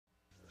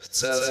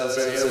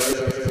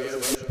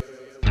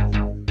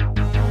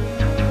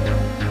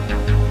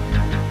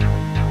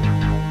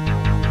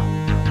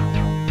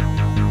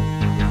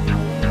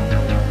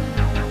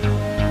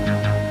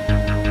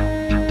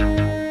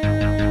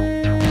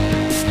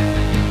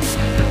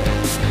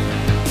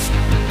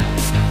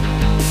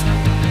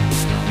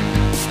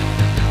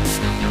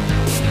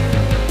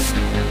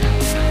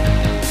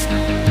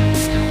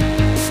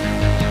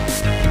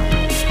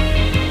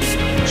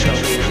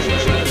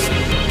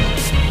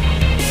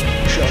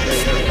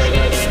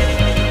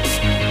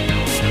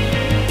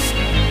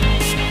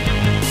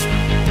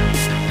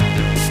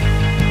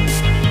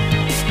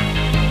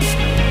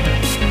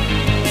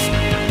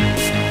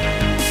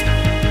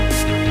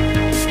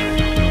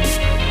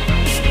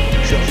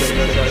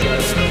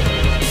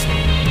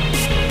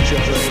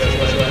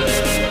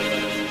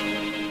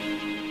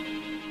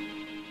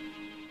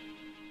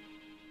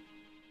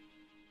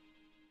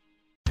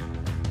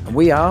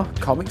We are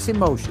Comics in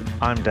Motion.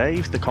 I'm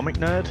Dave, the comic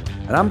nerd.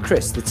 And I'm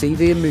Chris, the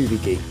TV and movie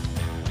geek.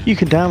 You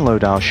can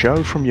download our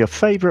show from your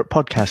favourite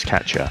podcast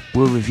catcher.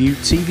 We'll review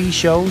TV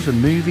shows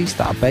and movies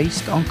that are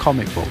based on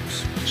comic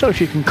books. So if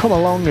you can come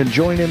along and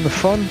join in the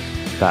fun,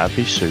 that'd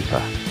be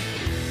super.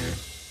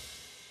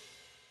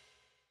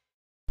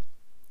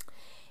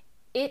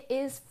 It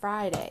is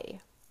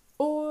Friday,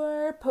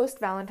 or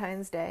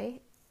post-Valentine's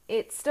Day.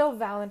 It's still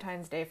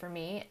Valentine's Day for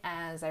me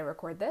as I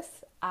record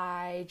this.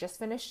 I just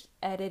finished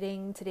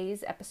editing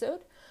today's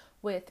episode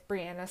with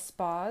Brianna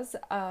Spaz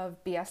of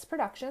BS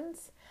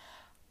Productions.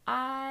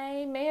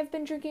 I may have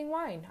been drinking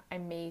wine. I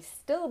may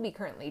still be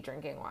currently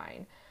drinking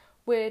wine,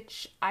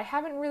 which I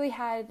haven't really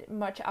had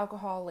much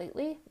alcohol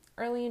lately.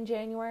 Early in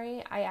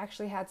January, I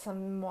actually had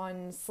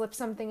someone slip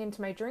something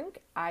into my drink.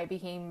 I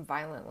became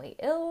violently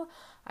ill.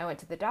 I went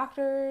to the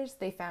doctors.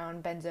 They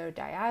found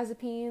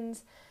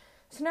benzodiazepines.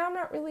 So now I'm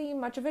not really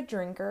much of a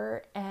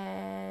drinker,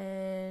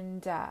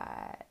 and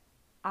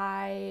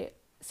I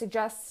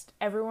suggest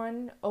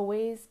everyone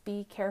always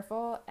be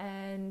careful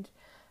and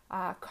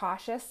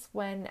cautious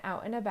when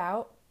out and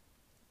about.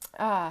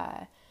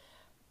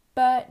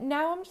 But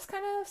now I'm just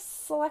kind of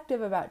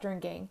selective about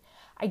drinking.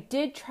 I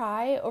did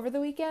try over the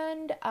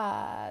weekend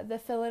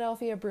the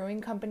Philadelphia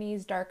Brewing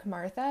Company's Dark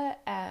Martha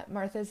at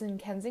Martha's in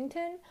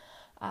Kensington.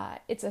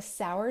 It's a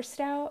sour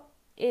stout.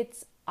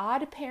 It's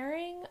odd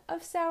pairing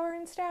of sour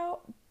and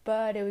stout,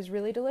 but it was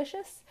really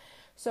delicious.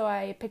 So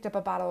I picked up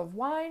a bottle of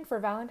wine for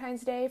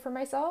Valentine's Day for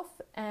myself,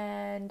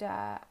 and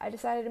I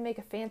decided to make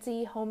a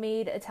fancy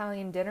homemade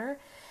Italian dinner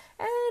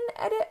and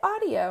edit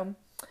audio.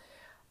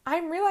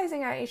 I'm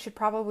realizing I should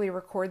probably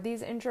record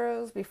these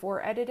intros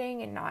before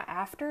editing and not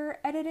after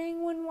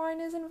editing when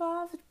wine is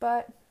involved,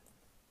 but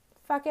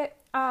fuck it.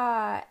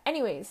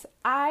 Anyways,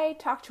 I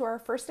talked to our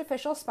first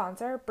official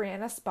sponsor,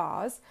 Brianna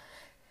Spaz.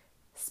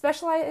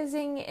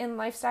 Specializing in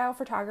lifestyle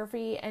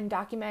photography and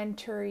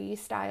documentary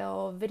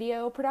style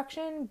video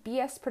production,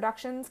 BS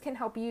Productions can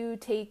help you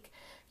take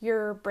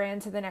your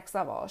brand to the next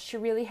level. She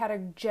really had a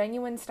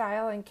genuine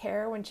style and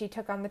care when she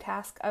took on the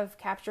task of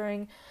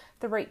capturing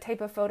the right type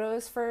of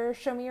photos for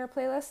Show Me Your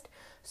Playlist.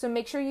 So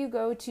make sure you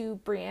go to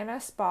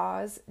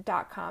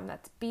briannaspause.com.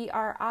 That's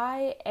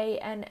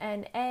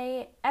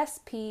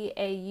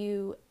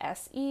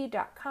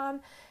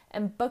BriannaSpause.com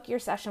and book your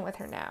session with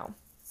her now.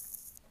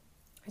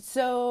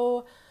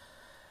 So,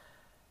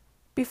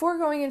 before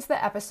going into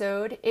the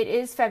episode, it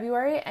is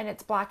February and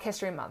it's Black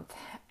History Month.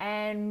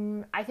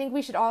 And I think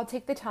we should all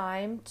take the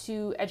time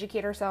to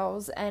educate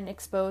ourselves and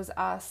expose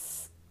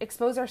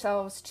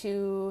ourselves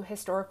to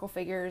historical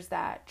figures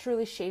that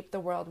truly shape the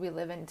world we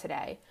live in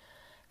today.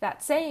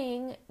 That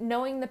saying,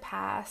 knowing the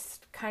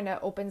past kind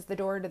of opens the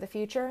door to the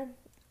future.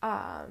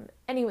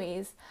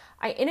 Anyways,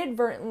 I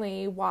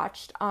inadvertently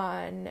watched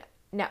on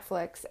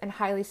Netflix and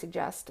highly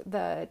suggest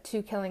The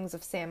Two Killings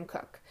of Sam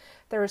Cooke.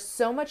 There was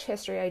so much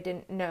history I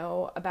didn't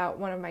know about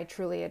one of my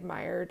truly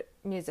admired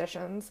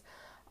musicians,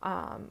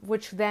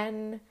 which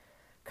then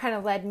kind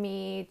of led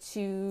me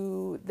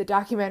to the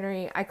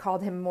documentary I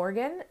Called Him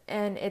Morgan,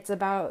 and it's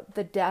about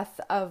the death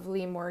of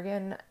Lee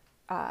Morgan.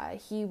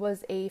 He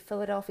was a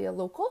Philadelphia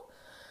local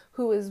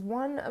who was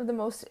one of the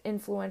most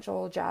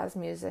influential jazz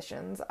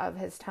musicians of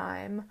his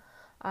time.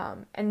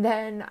 And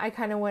then I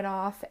kind of went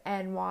off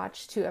and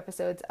watched 2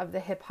 episodes of the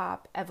Hip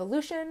Hop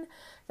Evolution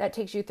that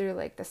takes you through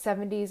like the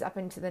 70s up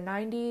into the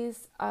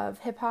 90s of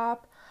hip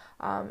hop.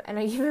 And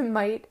I even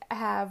might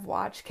have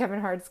watched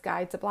Kevin Hart's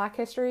Guide to Black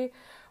History,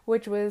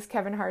 which was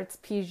Kevin Hart's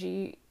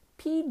PG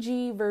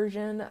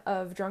version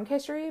of Drunk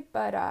History,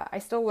 but I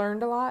still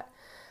learned a lot.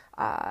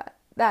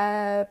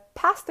 The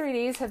past 3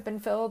 days have been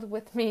filled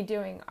with me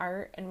doing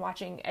art and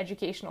watching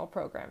educational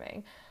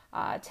programming.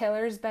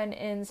 Taylor's been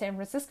in San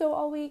Francisco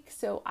all week,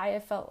 so I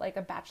have felt like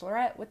a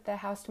bachelorette with the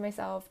house to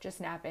myself,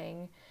 just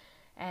napping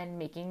and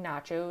making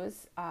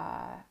nachos.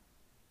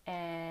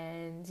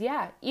 And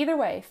yeah, either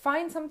way,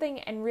 find something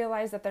and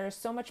realize that there is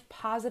so much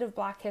positive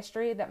Black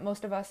history that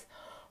most of us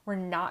were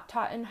not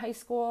taught in high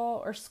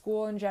school or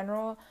school in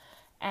general,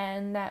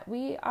 and that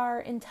we are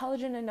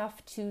intelligent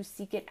enough to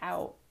seek it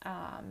out.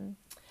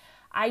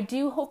 I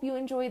do hope you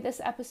enjoyed this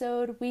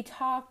episode. We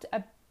talked,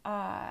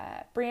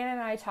 Brianna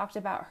and I talked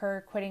about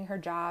her quitting her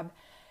job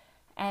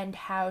and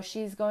how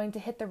she's going to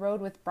hit the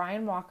road with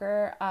Brian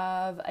Walker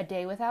of A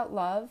Day Without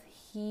Love.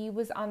 He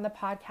was on the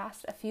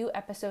podcast a few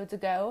episodes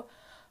ago.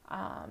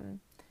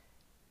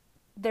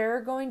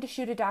 They're going to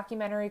shoot a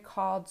documentary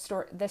called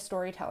The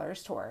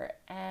Storytellers Tour,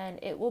 and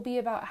it will be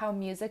about how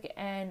music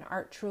and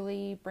art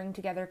truly bring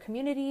together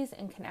communities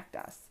and connect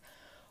us.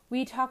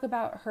 We talk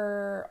about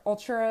her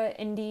ultra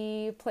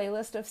indie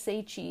playlist of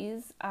Say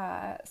Cheese,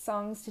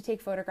 songs to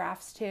take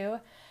photographs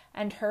to,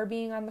 and her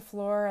being on the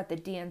floor at the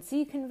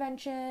DNC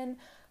convention,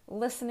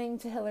 listening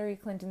to Hillary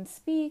Clinton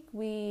speak.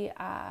 We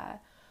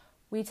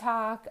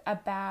talk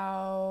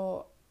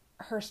about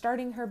her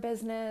starting her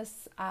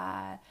business,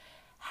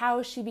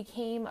 how she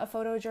became a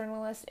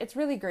photojournalist. It's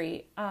really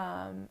great.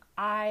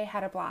 I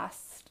had a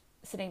blast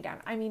sitting down.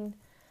 I mean,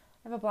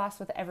 I have a blast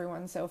with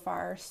everyone so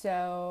far.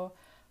 So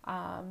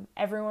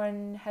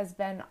everyone has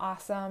been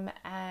awesome,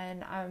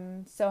 and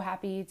I'm so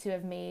happy to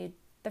have made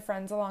the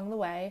friends along the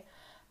way.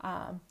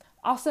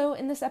 Also,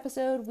 in this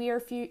episode, we are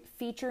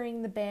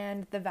featuring the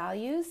band The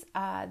Values.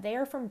 They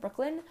are from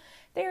Brooklyn.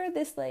 They're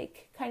this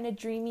like kind of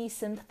dreamy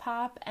synth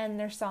pop, and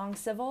their song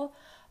Civil.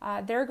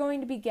 They're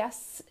going to be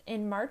guests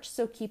in March,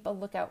 so keep a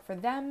lookout for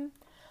them.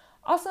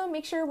 Also,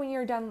 make sure when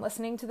you're done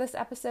listening to this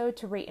episode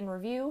to rate and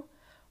review,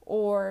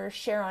 or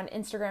share on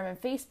Instagram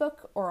and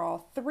Facebook, or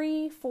all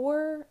 3,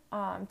 4.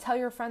 Tell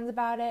your friends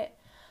about it.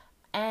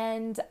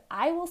 And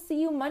I will see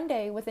you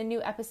Monday with a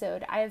new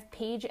episode. I have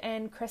Paige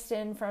and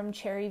Kristen from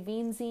Cherry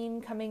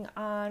Vinzine coming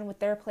on with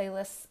their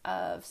playlists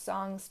of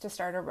songs to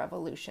start a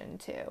revolution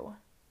too.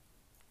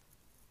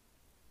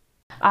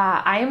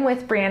 I am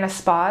with Brianna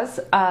Spaz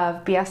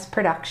of BS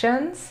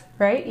Productions,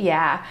 right?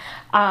 Yeah.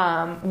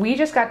 We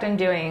just got done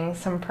doing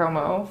some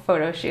promo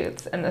photo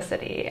shoots in the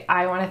city.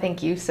 I want to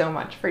thank you so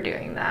much for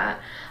doing that.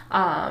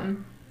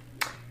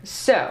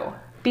 So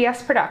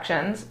BS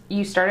Productions,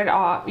 you're starting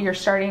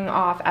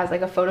off as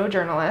like a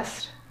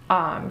photojournalist.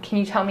 Can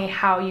you tell me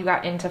how you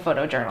got into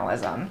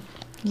photojournalism?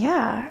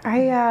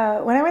 Yeah,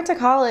 when I went to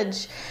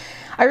college,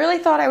 I really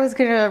thought I was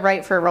going to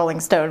write for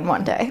Rolling Stone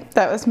one day.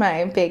 That was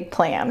my big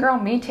plan. Girl,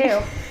 me too.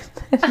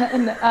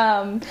 And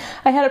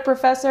I had a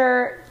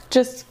professor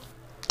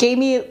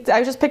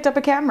I just picked up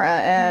a camera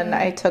and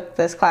I took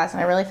this class,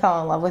 and I really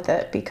fell in love with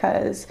it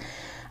because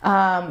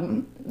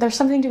there's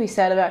something to be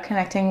said about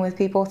connecting with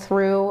people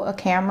through a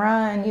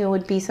camera, and you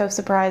would be so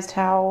surprised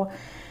how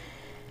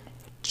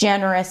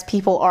generous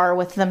people are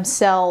with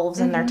themselves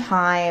and their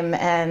time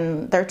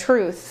and their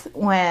truth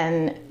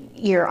when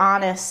you're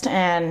honest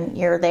and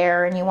you're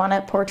there and you want to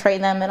portray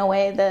them in a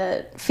way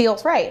that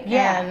feels right.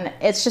 Yeah. And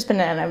it's just been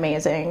an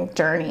amazing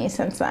journey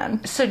since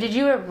then. So did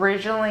you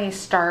originally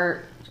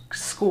start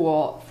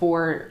school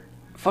for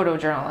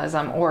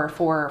photojournalism or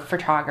for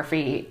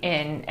photography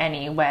in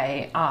any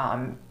way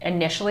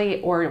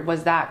initially, or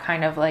was that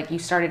kind of like you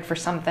started for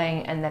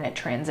something and then it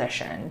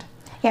transitioned?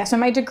 Yeah, so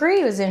my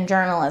degree was in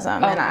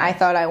journalism, and I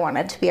thought I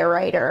wanted to be a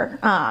writer.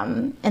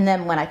 And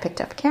then when I picked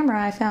up a camera,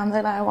 I found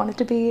that I wanted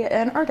to be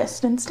an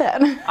artist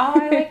instead. Oh,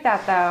 I like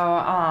that,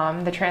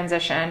 though, the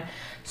transition.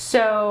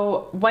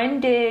 So when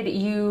did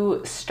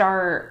you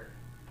start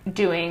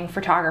doing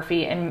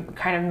photography and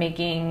kind of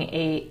making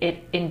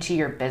it into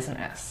your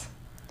business?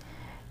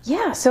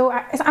 Yeah, so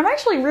I'm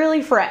actually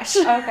really fresh.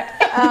 Okay.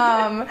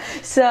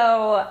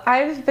 So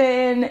I've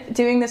been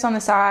doing this on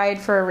the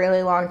side for a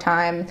really long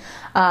time,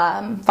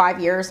 5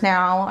 years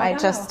now. Oh, I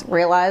just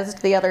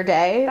realized the other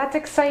day. That's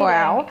exciting.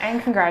 Wow.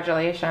 And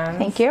congratulations.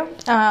 Thank you.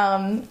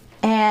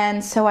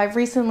 And so I've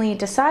recently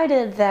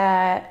decided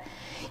that,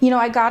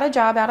 I got a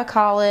job out of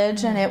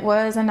college and it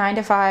was a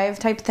 9-to-5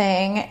 type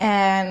thing,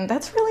 and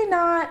that's really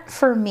not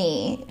for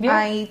me. Yeah.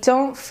 I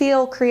don't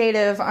feel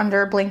creative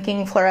under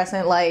blinking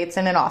fluorescent lights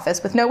in an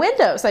office with no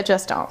windows. I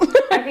just don't.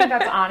 I think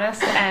that's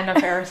honest and a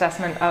fair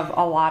assessment of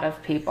a lot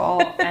of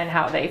people and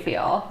how they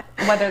feel,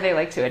 whether they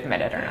like to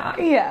admit it or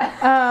not.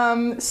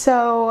 Yeah.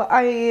 So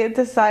I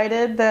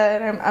decided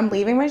that I'm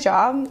leaving my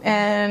job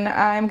and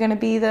I'm going to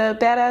be the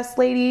badass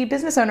lady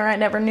business owner I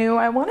never knew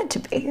I wanted to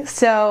be.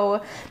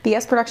 So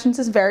BS Productions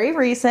is very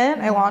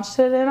recent. I launched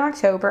it in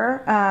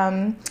October.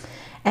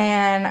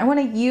 And I want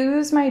to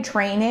use my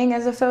training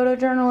as a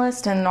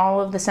photojournalist and all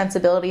of the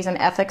sensibilities and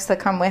ethics that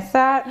come with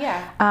that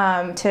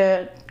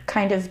to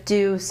kind of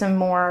do some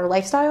more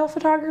lifestyle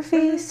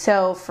photography.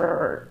 So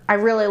I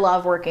really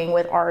love working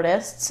with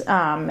artists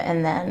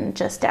and then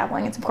just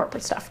dabbling in some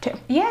corporate stuff too.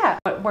 Yeah.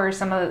 What were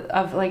some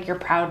of like your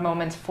proud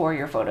moments for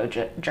your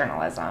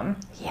photojournalism?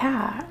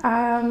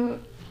 Yeah.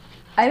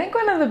 I think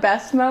one of the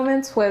best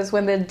moments was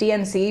when the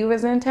DNC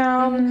was in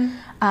town.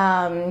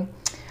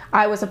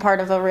 I was a part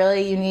of a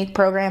really unique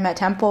program at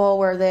Temple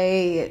where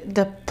they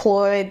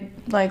deployed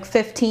like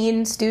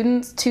 15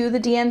 students to the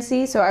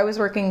DNC. So I was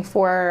working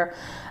for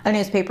a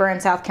newspaper in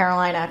South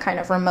Carolina kind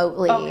of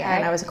remotely,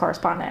 and I was a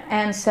correspondent.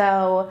 And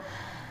so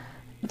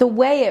the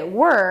way it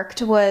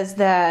worked was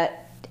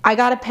that I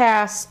got a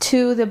pass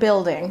to the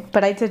building,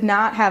 but I did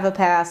not have a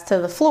pass to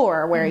the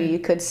floor where you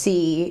could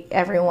see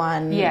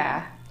everyone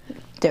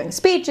doing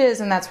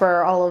speeches, and that's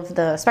where all of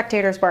the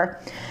spectators were.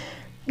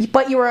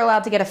 But you were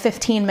allowed to get a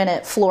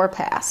 15-minute floor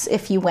pass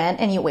if you went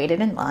and you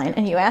waited in line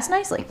and you asked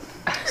nicely.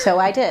 So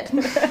I did.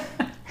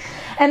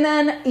 And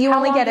then you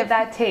only get How long did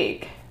that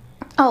take?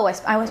 Oh, I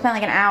spent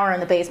like an hour in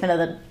the basement of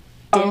the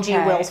dingy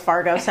Wells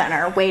Fargo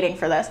Center waiting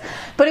for this.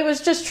 But it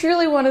was just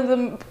truly one of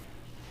the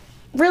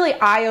really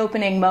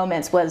eye-opening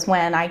moments was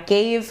when I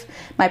gave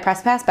my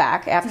press pass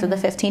back after the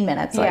 15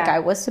 minutes like I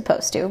was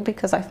supposed to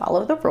because I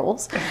follow the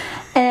rules.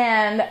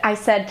 And I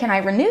said, can I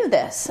renew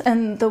this?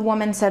 And the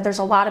woman said, there's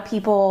a lot of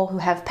people who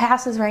have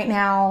passes right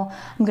now.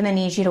 I'm going to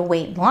need you to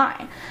wait in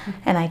line.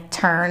 And I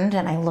turned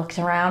and I looked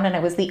around and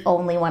I was the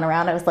only one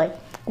around. I was like,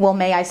 well,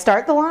 may I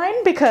start the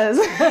line? Because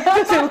it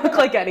doesn't look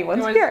like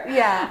anyone's here.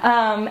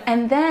 Yeah.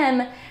 And then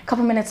a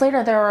couple minutes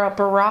later, there were a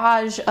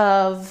barrage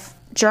of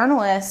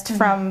journalists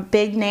from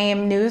big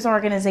name news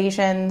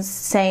organizations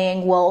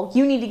saying, well,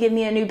 you need to give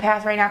me a new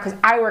pass right now because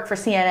I work for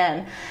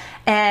CNN.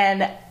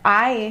 And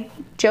I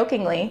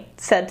jokingly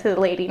said to the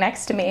lady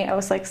next to me, I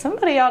was like,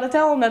 somebody ought to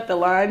tell them that the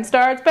line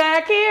starts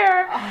back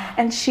here.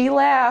 And she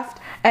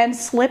laughed and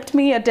slipped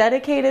me a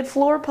dedicated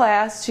floor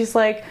pass. She's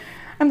like,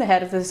 I'm the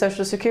head of the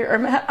Social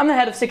Security, I'm the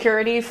head of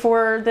security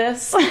for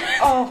this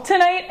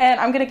tonight, and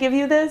I'm going to give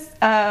you this.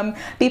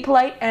 Be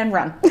polite and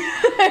run.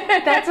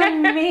 That's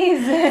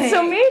amazing.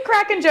 So me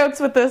cracking jokes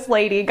with this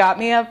lady got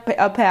me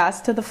a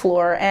pass to the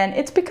floor, and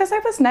it's because I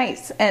was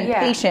nice and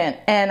patient,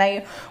 and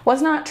I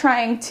was not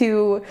trying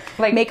to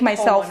make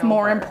myself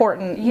more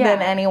important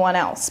than anyone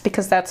else,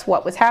 because that's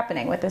what was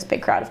happening with this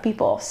big crowd of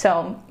people.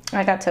 So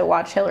I got to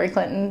watch Hillary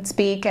Clinton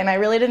speak, and I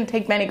really didn't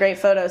take many great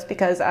photos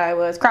because I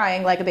was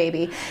crying like a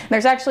baby. And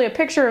there's actually a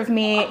picture of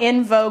me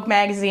in Vogue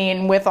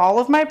magazine with all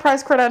of my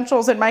press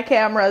credentials and my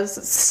cameras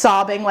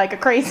sobbing like a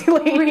crazy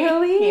lady.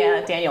 Really?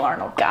 Yeah, Daniel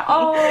Arnold got me.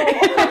 Oh.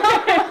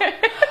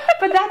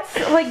 But that's,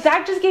 like,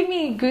 that just gave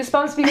me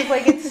goosebumps because,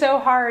 like, it's so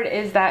hard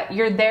is that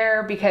you're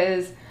there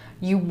because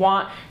you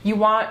want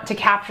to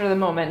capture the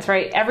moments,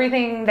 right?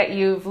 Everything that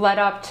you've led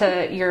up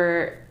to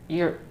your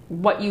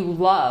what you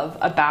love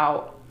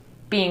about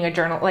being a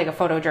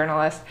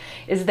photojournalist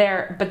is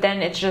there, but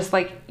then it's just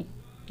like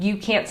you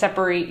can't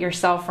separate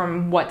yourself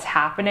from what's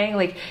happening.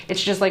 Like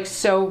it's just like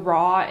so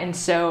raw and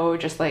so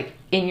just like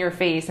in your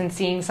face and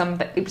seeing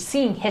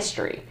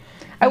history.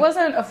 I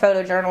wasn't a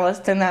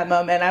photojournalist in that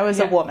moment. I was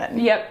a woman.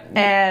 Yep.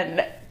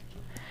 And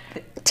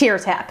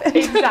tears happened.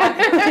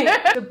 Exactly.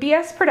 So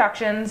BS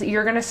Productions,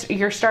 you're going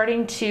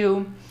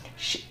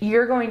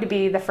to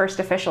be the first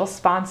official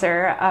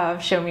sponsor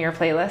of Show Me Your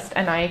Playlist,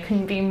 and I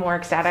couldn't be more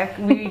ecstatic.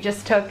 We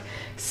just took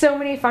so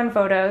many fun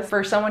photos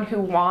for someone who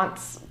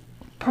wants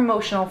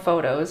promotional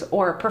photos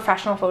or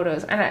professional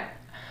photos. And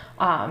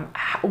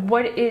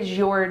what is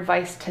your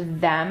advice to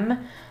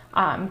them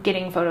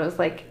getting photos,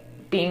 like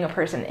being a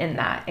person in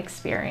that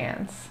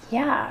experience?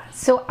 Yeah,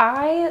 so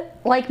I,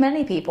 like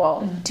many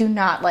people, do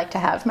not like to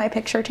have my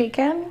picture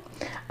taken.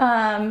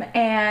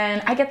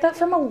 And I get that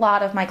from a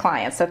lot of my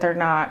clients, that they're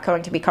not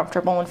going to be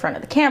comfortable in front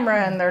of the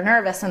camera and they're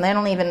nervous and they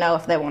don't even know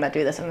if they want to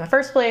do this in the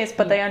first place,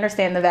 but they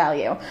understand the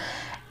value.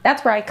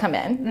 That's where I come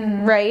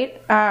in,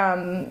 right?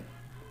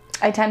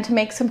 I tend to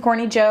make some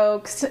corny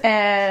jokes,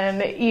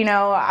 and, you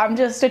know, I'm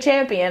just a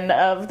champion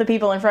of the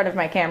people in front of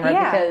my camera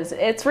because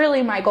it's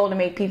really my goal to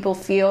make people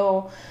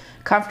feel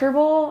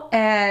comfortable,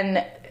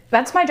 and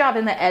that's my job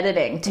in the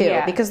editing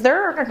too, because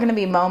there are going to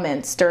be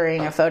moments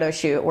during a photo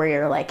shoot where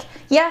you're like,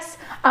 yes,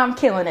 I'm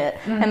killing it,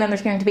 and then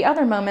there's going to be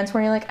other moments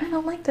where you're like, I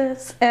don't like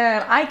this,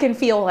 and I can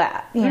feel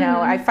that, you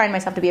know. I find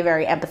myself to be a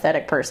very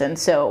empathetic person,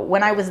 so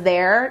when I was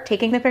there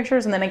taking the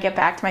pictures and then I get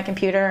back to my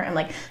computer, I'm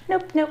like,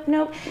 nope,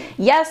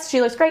 yes, she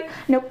looks great,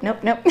 nope.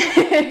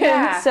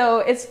 So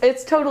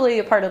it's totally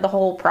a part of the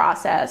whole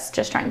process,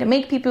 just trying to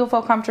make people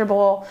feel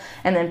comfortable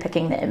and then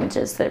picking the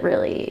images that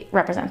really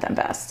represent them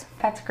best.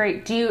 That's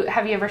great.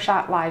 Have you ever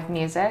shot live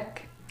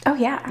music? Oh,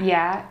 yeah.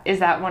 Yeah? Is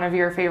that one of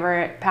your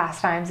favorite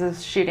pastimes,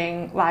 is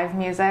shooting live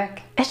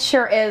music? It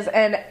sure is.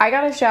 And I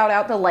gotta shout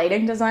out the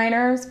lighting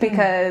designers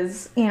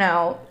because, you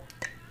know,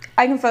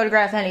 I can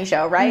photograph any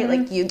show, right?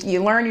 Like,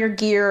 you learn your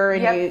gear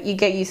and you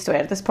get used to it.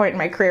 At this point in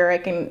my career, I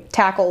can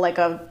tackle, like,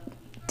 a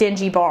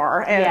dingy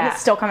bar and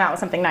still come out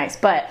with something nice.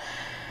 But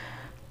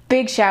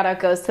big shout out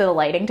goes to the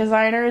lighting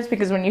designers,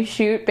 because when you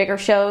shoot bigger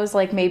shows,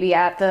 like maybe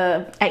at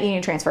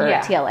Union Transfer or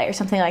TLA or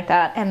something like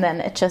that, and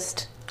then it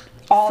just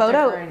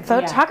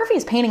photography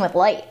is painting with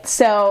light.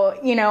 So,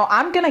 you know,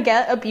 I'm gonna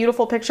get a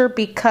beautiful picture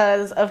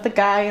because of the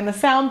guy in the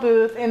sound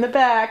booth in the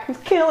back who's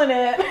killing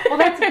it. Well,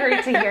 that's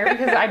great to hear,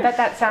 because I bet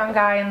that sound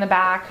guy in the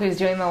back who's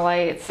doing the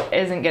lights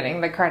isn't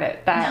getting the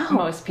credit that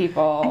most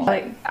people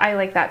like. I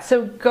like that.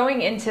 So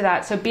going into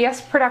that, so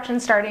BS Production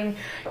starting,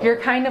 you're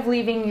kind of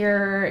leaving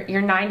your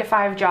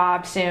 9-to-5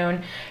 job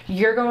soon.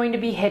 You're going to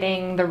be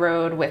hitting the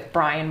road with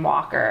Brian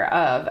Walker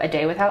of A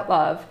Day Without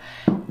Love.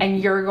 and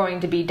you're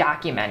going to be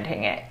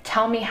documenting it.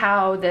 Tell me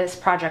how this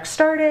project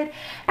started.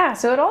 Yeah,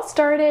 so it all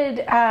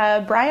started,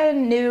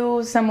 Brian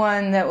knew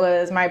someone that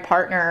was my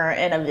partner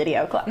in a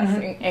video class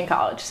in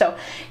college. So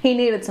he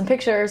needed some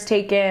pictures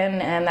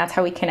taken, and that's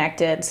how we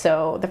connected.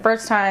 So the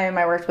first time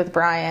I worked with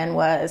Brian I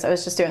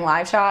was just doing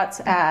live shots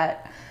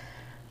at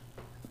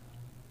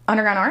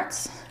Underground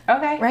Arts.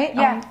 Okay. Right?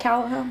 Yeah.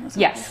 Callaway?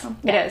 Yes,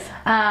 it is.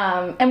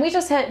 And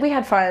we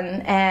had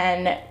fun,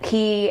 and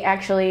he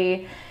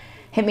actually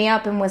hit me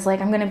up and was like,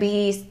 I'm going to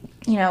be,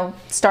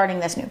 starting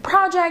this new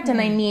project,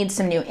 and I need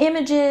some new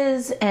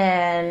images.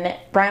 And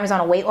Brian was on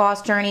a weight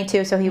loss journey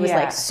too, so he was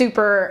like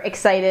super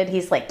excited.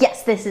 He's like,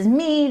 yes, this is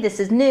me, this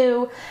is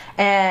new,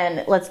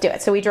 and let's do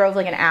it. So we drove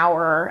like an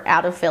hour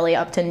out of Philly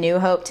up to New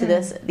Hope to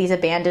these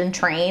abandoned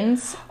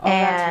trains. Oh,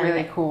 that's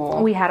really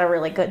cool. We had a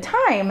really good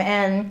time,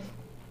 and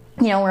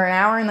we're an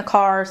hour in the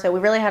car, so we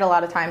really had a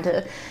lot of time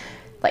to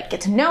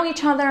get to know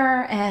each other.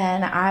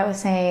 And I was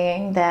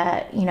saying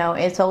that,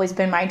 it's always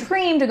been my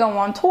dream to go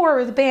on tour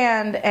with a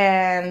band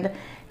and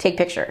take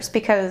pictures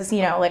because,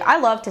 I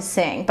love to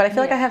sing, but I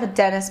feel like I have a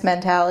dentist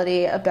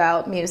mentality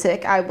about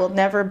music. I will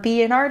never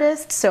be an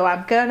artist, so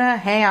I'm gonna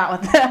hang out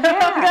with them.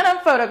 I'm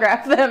gonna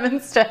photograph them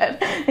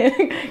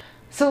instead.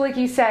 So like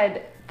you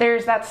said,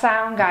 there's that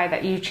sound guy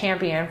that you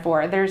champion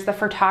for. There's the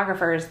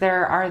photographers.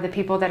 There are the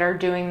people that are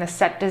doing the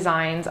set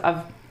designs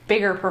of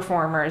bigger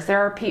performers.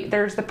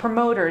 There's the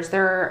promoters.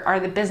 There are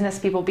the business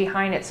people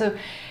behind it. So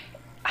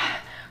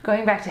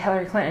going back to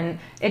Hillary Clinton,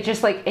 it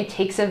just it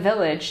takes a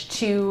village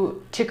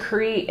to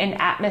create an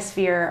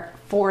atmosphere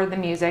for the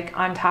music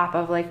on top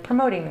of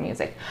promoting the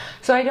music.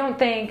 So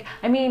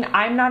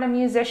I'm not a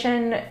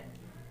musician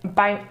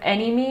by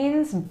any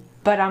means,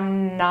 but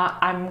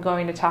I'm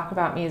going to talk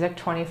about music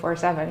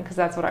 24/7 because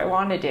that's what I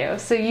want to do.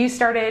 So you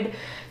started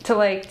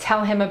to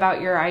tell him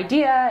about your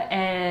idea,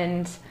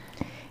 and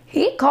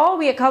he called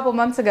me a couple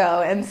months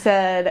ago and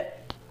said,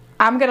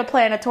 I'm going to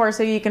plan a tour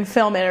so you can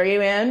film it. Are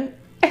you in?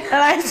 And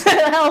I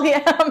said, hell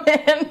yeah, I'm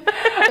in.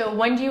 So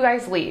when do you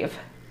guys leave?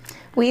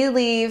 We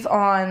leave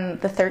on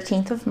the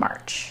 13th of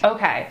March.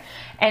 Okay.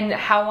 And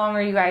how long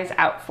are you guys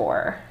out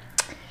for?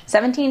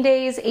 17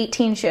 days,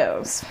 18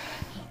 shows.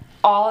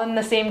 All in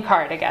the same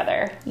car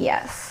together?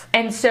 Yes.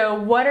 And so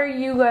what are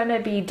you going to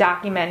be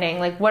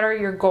documenting? What are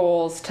your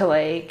goals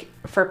to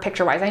for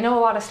picture-wise? I know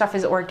a lot of stuff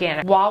is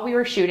organic. While we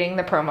were shooting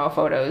the promo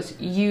photos,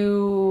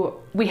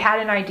 we had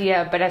an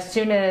idea, but as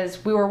soon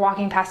as we were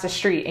walking past the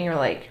street and you're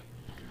like,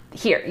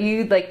 here,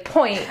 you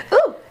point.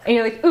 Ooh. And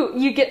you're like, ooh,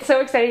 you get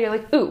so excited. You're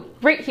like, ooh,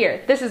 right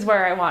here, this is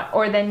where I want.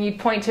 Or then you'd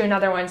point to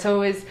another one.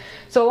 So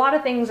a lot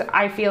of things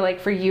I feel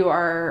like for you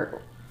are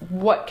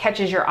what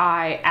catches your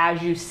eye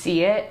as you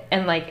see it,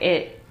 and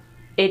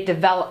it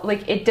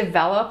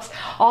develops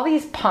all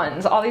these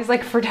puns, all these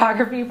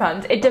photography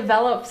puns. It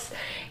develops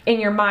in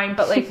your mind,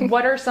 but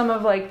what are some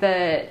of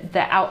the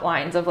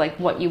outlines of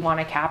what you want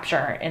to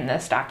capture in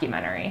this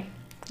documentary?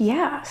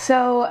 Yeah,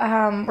 so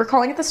we're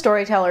calling it the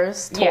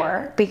Storytellers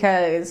Tour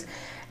because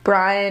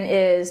Brian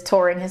is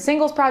touring his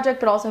singles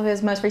project, but also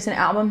his most recent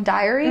album,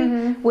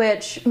 Diary,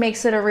 which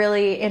makes it a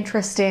really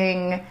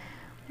interesting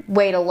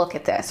way to look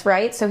at this,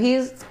 right? So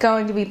he's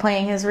going to be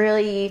playing his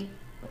really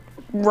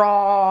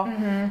raw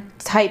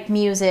type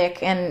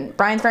music, and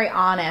Brian's very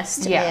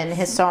honest in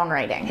his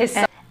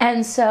songwriting.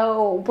 And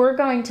so we're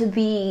going to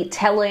be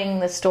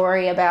telling the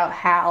story about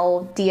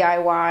how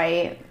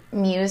DIY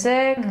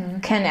music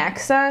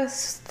connects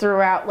us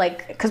throughout,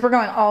 because we're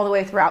going all the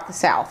way throughout the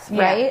South,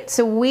 right?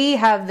 So we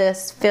have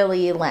this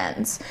Philly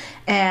lens,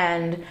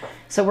 and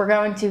so we're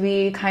going to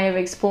be kind of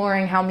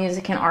exploring how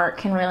music and art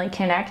can really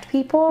connect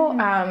people.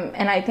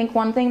 And I think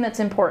one thing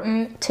that's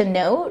important to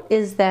note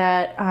is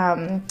that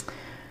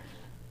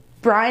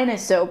Brian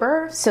is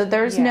sober, so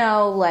there's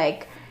no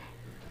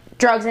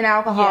drugs and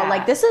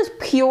alcohol. This is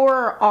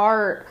pure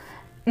art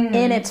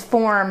in its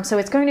form. So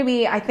it's going to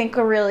be, I think,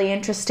 a really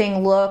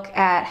interesting look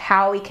at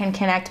how we can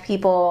connect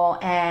people.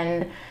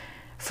 And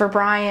for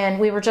Brian,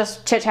 we were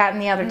just chit-chatting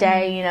the other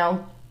day,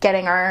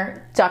 getting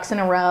our ducks in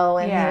a row,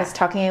 and he was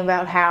talking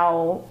about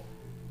how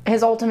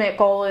his ultimate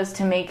goal is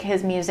to make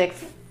his music,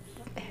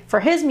 for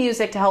his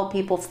music to help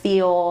people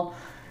feel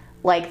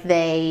like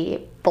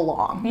they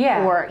belong.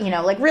 Or,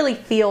 really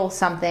feel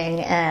something.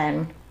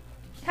 And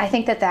I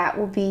think that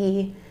will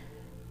be,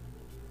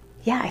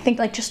 I think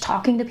just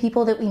talking to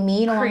people that we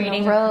meet along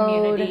the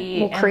road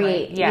will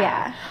create.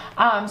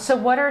 So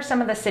what are some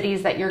of the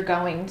cities that you're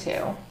going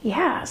to?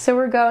 Yeah, so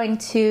we're going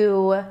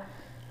to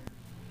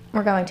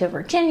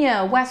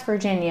Virginia, West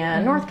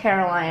Virginia, North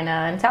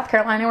Carolina, and South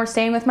Carolina we're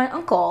staying with my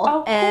uncle.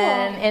 Oh, cool.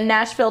 And in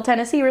Nashville,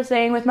 Tennessee, we're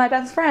staying with my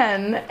best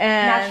friend. And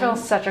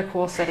Nashville's such a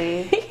cool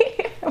city.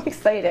 I'm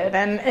excited.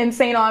 And in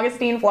St.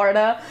 Augustine,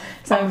 Florida,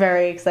 so I'm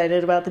very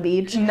excited about the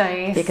beach.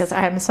 Nice. Because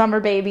I'm a summer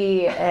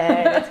baby,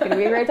 and it's going to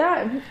be a great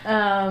time.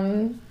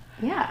 Are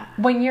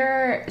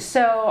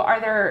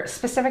there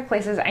specific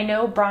places? I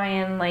know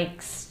Brian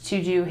likes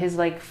to do his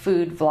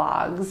food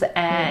vlogs,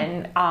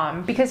 and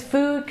because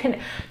food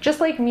just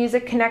like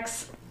music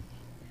connects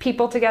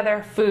people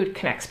together, food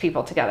connects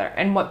people together.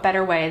 And what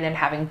better way than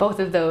having both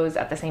of those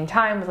at the same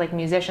time with like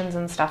musicians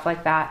and stuff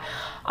like that.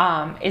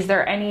 Is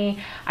there any,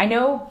 I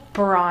know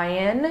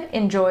Brian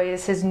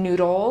enjoys his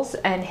noodles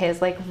and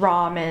his like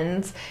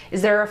ramens.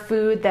 Is there a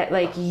food that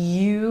like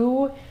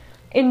you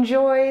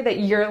enjoy that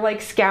you're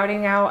like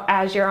scouting out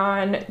as you're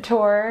on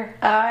tour?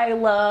 I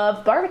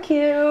love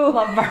barbecue.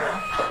 Love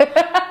barbecue.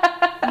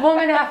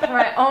 Woman after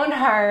my own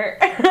heart.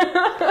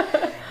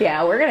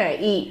 Yeah, we're gonna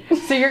eat.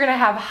 So you're gonna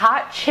have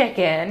hot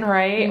chicken,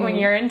 right? When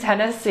you're in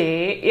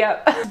Tennessee.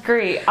 Yep,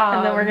 great.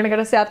 And then we're gonna go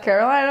to South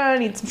Carolina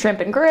and eat some shrimp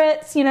and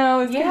grits. You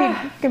know, it's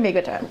gonna be a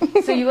good time.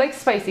 So you like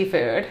spicy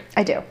food?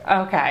 I do.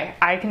 Okay,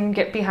 I can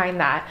get behind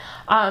that.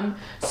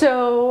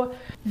 So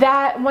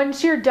that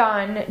once you're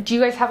done, do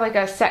you guys have like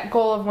a set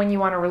goal of when you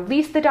want to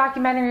release the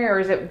documentary, or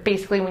is it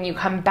basically when you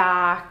come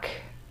back,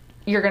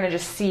 you're going to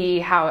just see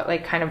how it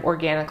like kind of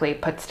organically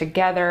puts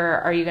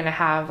together? Are you going to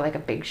have like a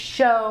big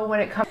show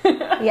when it comes?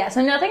 Yeah,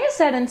 so nothing is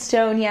set in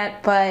stone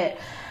yet, but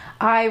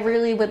I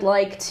really would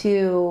like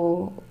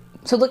to,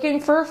 so looking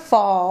for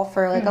fall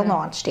for like a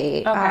launch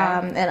date. Okay.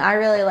 And I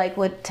really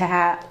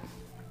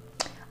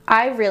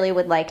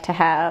would like to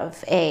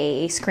have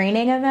a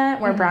screening event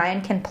where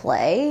Brian can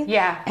play.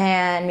 Yeah.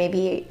 And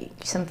maybe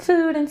some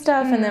food and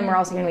stuff. And then we're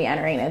also going to be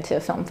entering into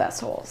film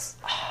festivals.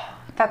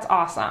 That's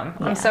awesome.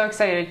 I'm so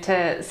excited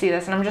to see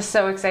this, and I'm just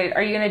so excited.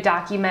 Are you going to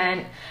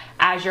document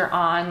as you're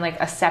on like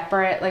a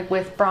separate, like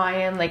with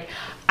Brian? Like,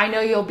 I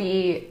know you'll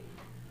be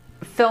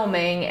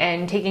filming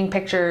and taking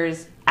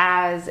pictures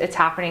as it's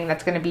happening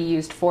that's going to be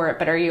used for it,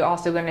 but are you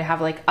also going to have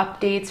like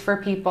updates for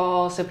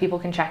people so people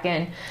can check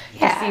in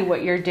to see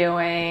what you're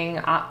doing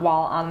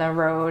while on the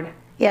road?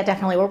 Yeah,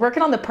 definitely. We're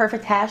working on the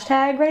perfect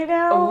hashtag right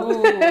now.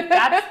 Ooh,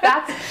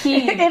 that's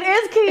key. It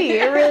is key.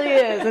 It really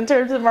is in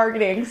terms of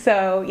marketing.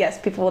 So yes,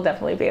 people will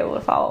definitely be able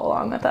to follow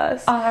along with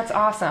us. Oh, that's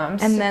awesome.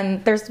 And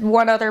then there's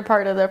one other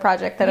part of the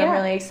project that I'm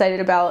really excited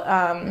about.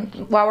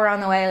 While we're on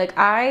the way, like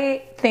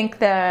I think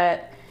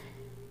that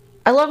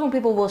I love when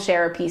people will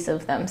share a piece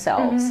of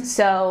themselves.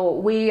 So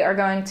we are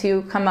going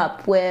to come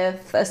up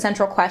with a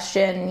central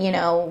question. You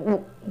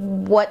know,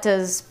 what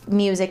does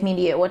music mean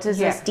to you? What does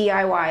this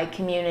DIY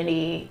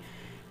community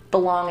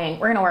belonging?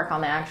 We're going to work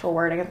on the actual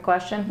wording of the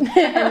question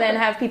and then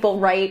have people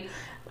write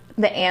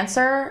the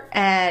answer,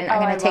 and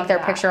I'm going to take their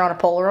picture on a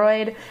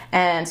Polaroid,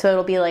 and so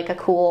it'll be like a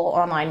cool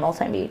online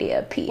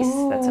multimedia piece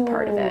that's a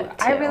part of it too.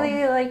 I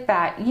really like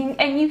that.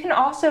 And you can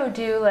also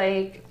do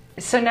like,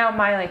 so now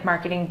my like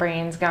marketing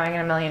brain's going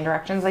in a million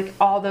directions, like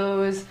all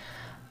those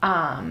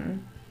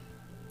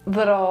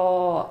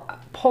little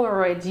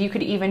Polaroids, you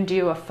could even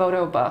do a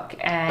photo book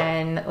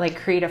and like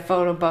create a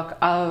photo book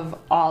of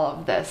all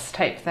of this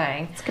type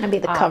thing. It's going to be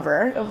the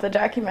cover of the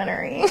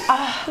documentary.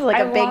 Like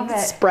I a big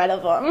spread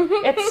of them.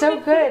 It's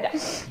so good.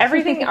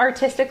 Everything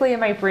artistically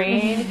in my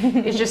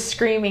brain is just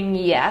screaming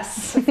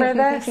yes for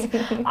this.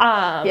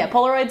 Yeah,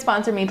 Polaroid,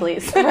 sponsor me,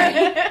 please.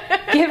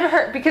 Right? Give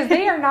her, because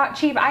they are not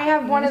cheap. I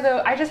have one of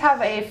those. I just have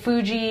a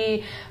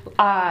Fuji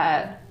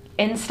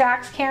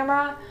Instax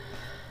camera.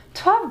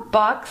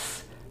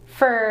 $12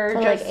 for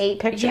just like 8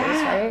 pictures,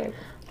 right?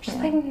 Just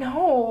like,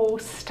 no,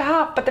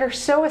 stop. But they're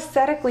so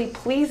aesthetically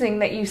pleasing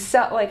that you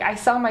sell, like, I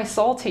sell my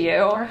soul to you.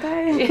 Aren't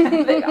they?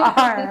 Yeah, they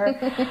are.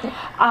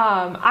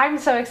 I'm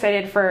so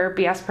excited for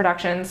BS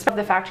Productions.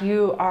 The fact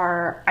you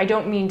are, I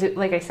don't mean to,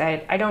 like I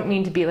said, I don't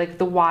mean to be like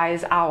the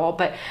wise owl,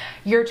 but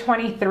you're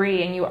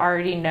 23 and you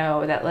already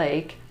know that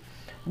like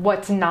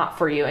what's not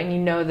for you, and you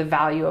know the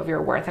value of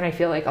your worth. And I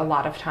feel like a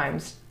lot of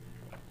times,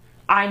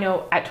 I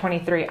know at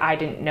 23, I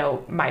didn't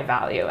know my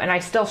value, and I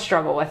still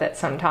struggle with it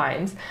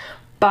sometimes.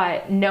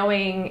 But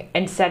knowing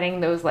and setting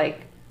those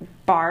like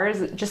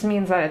bars just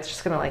means that it's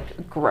just gonna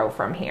like grow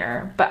from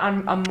here. But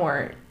on a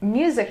more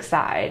music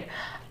side,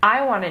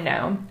 I want to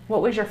know,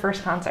 what was your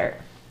first concert?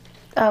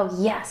 Oh,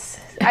 yes.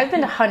 I've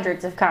been to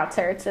hundreds of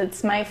concerts.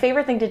 It's my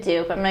favorite thing to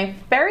do. But my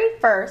very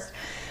first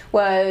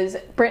was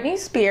Britney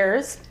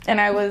Spears,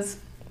 and I was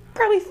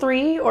probably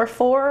 3 or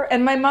 4.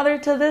 And my mother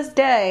to this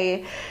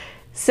day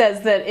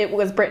says that it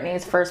was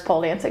Britney's first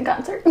pole dancing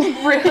concert.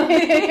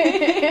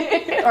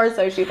 Really? Or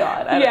so she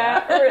thought. I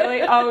don't know.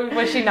 Really? Oh,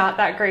 was she not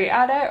that great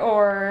at it,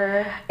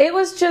 or? It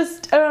was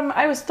just,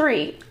 I was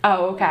 3.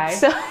 Oh, okay.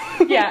 So,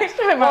 yeah.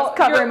 I was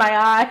covering my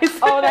eyes.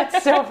 Oh,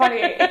 that's so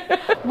funny.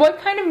 What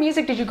kind of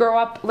music did you grow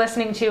up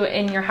listening to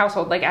in your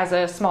household, like as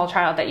a small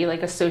child, that you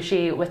like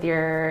associate with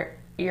your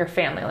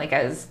family, like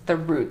as the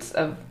roots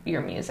of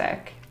your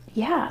music?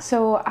 Yeah,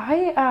 so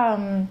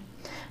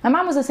my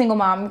mom was a single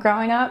mom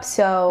growing up,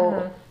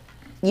 so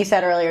you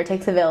said earlier, it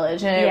takes a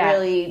village, and it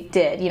really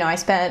did. You know, I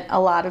spent a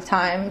lot of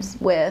times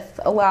with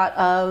a lot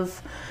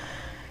of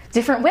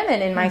different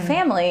women in my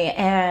family,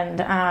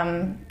 and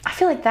I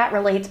feel like that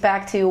relates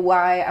back to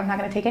why I'm not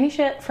going to take any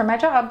shit from my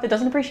job that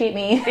doesn't appreciate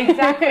me.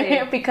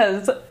 Exactly.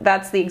 Because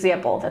that's the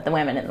example that the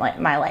women in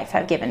my life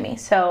have given me.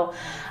 So,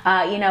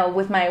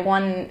 with my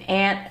one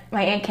aunt,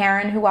 my Aunt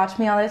Karen, who watched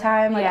me all the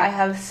time, I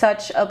have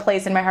such a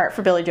place in my heart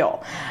for Billy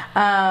Joel.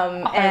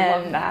 And I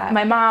love that.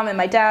 my mom and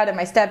my dad and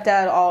my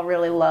stepdad all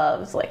really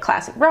loved like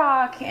classic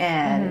rock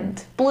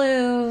and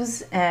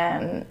blues,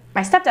 and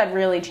my stepdad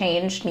really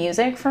changed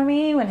music for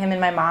me when him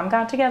and my mom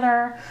got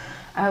together.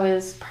 I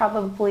was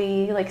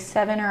probably like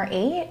 7 or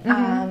 8.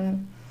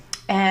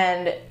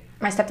 And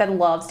my stepdad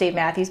loves Dave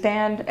Matthews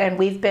Band, and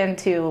we've been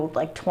to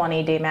like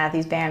 20 Dave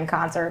Matthews Band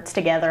concerts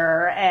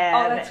together.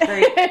 And that's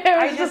great.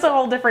 it was just a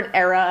whole different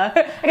era.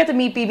 I got to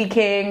meet B.B.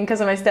 King because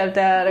of my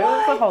stepdad. It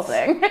was the whole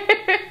thing.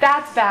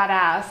 That's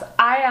badass.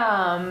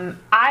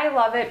 I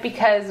love it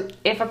because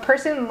if a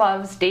person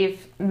loves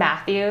Dave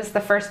Matthews, the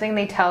first thing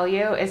they tell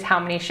you is how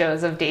many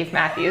shows of Dave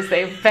Matthews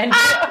they've been to.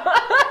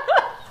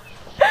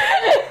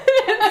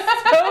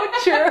 It's so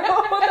true.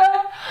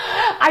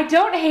 I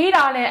don't hate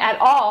on it at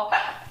all,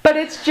 but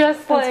it's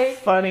just like... It's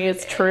funny,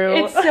 it's true.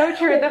 It's so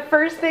true. The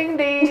first thing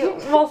they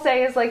will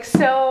say is like,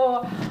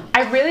 so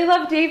I really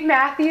love Dave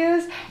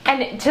Matthews,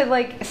 and to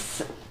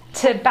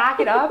back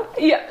it up,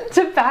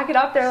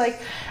 they're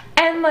like,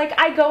 and like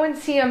I go and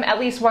see him at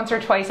least once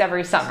or twice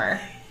every summer.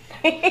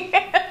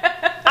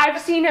 I've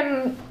seen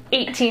him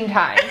 18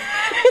 times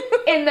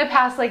in the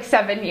past like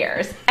 7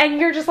 years, and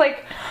you're just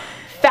like,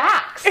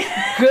 facts,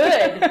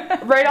 good,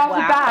 right off the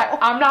bat.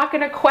 I'm not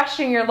going to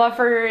question your love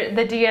for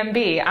the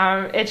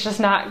DMB. It's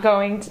just not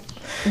going to,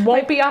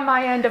 won't be on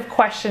my end of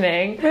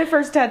questioning. My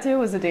first tattoo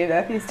was a Dave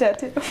Matthews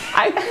tattoo.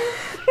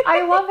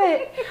 I love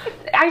it.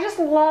 I just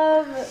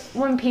love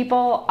when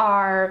people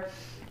are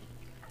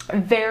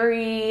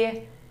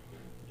very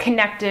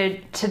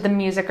connected to the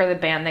music or the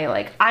band they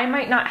like. I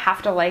might not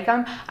have to like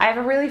them. I have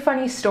a really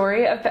funny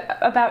story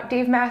about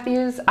Dave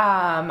Matthews.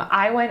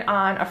 I went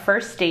on a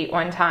first date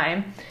one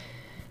time.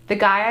 The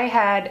guy I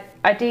had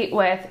a date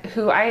with,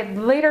 who I had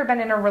later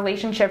been in a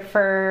relationship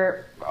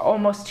for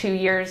almost 2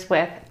 years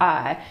with,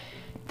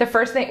 the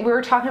first thing, we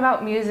were talking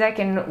about music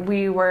and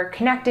we were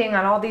connecting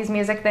on all these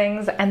music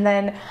things, and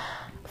then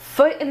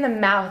foot in the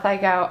mouth, I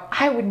go,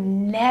 I would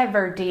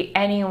never date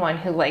anyone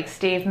who likes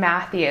Dave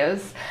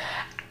Matthews.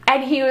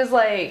 And he was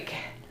like,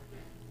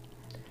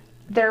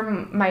 they're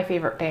my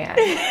favorite band.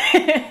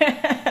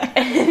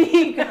 And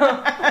he goes,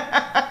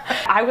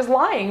 I was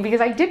lying because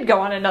I did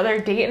go on another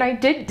date and I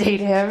did date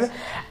him,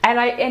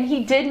 and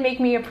he did make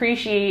me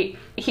appreciate.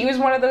 He was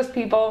one of those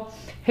people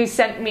who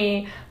sent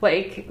me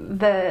like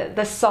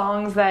the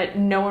songs that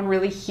no one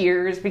really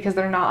hears because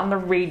they're not on the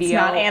radio. It's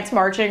not Ants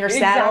Marching or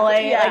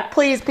Satellite. Exactly, yeah. Like,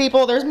 please,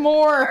 people, there's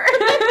more.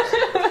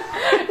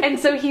 And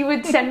so he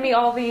would send me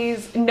all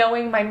these,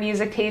 knowing my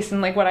music taste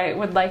and like what I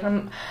would like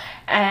them.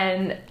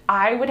 And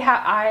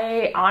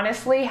I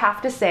honestly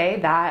have to say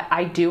that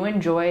I do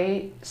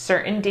enjoy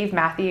certain Dave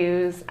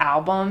Matthews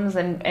albums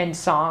and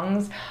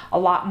songs a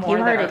lot more.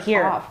 You heard it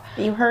here. Off.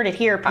 You heard it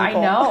here, people. I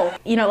know.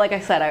 Like I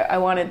said, I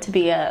wanted to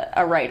be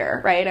a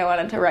writer, right? I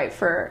wanted to write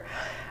for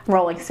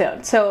Rolling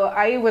Stone. So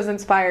I was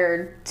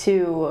inspired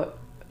to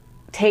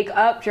take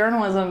up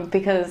journalism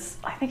because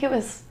I think it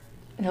was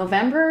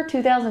November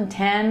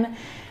 2010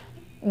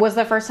 was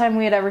the first time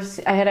I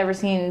had ever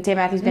seen Dave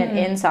Matthews Band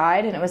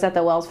inside, and it was at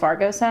the Wells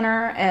Fargo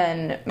Center.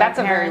 And that's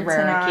a very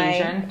rare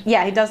occasion.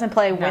 Yeah, he doesn't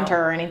play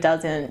winter, and he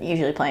doesn't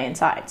usually play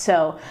inside.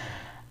 So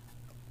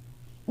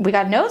we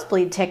got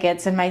nosebleed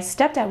tickets, and my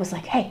stepdad was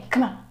like, "Hey,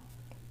 come on."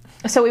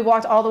 So we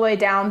walked all the way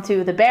down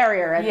to the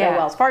barrier at the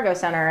Wells Fargo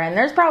Center, and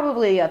there's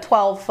probably a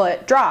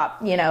 12-foot drop,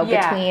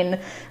 between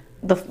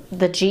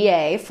the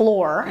GA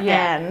floor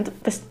and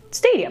the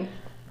stadium.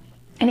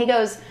 And he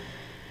goes,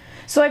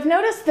 "So I've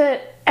noticed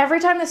that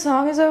every time the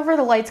song is over,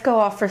 the lights go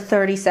off for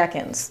 30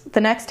 seconds. The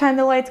next time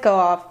the lights go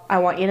off, I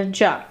want you to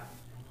jump."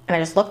 And I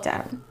just looked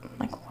at him. I'm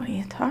like, what are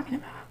you talking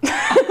about?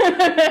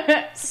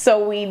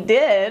 So we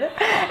did.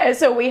 And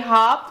so we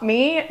hopped,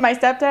 me, my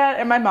stepdad,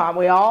 and my mom.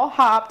 We all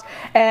hopped,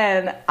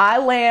 and I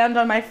land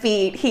on my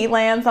feet. He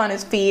lands on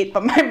his feet,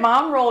 but my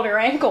mom rolled her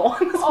ankle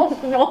and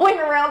was rolling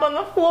around on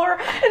the floor,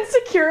 and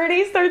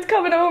security starts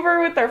coming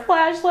over with their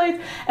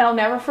flashlights. And I'll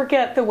never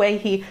forget the way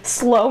he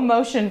slow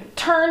motion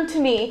turned to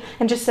me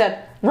and just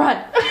said, "Run."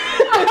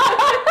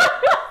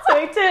 So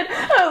he did.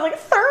 I was like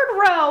third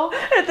row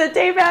at the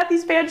Dave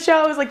Matthews Band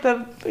show. It was like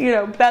the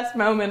best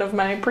moment of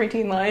my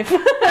preteen life.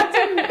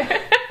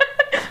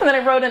 And then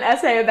I wrote an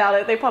essay about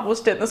it. They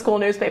published it in the school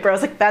newspaper. I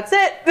was like, that's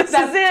it. This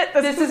is it.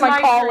 This is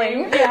my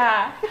calling. Dream.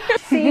 Yeah.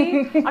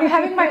 See, I'm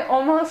having my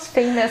almost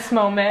famous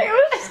moment. I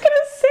was just going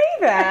to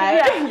say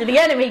that. Yeah. You're the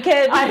enemy,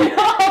 kid. I know.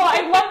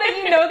 I love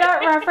that you know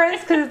that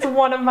reference because it's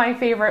one of my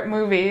favorite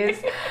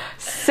movies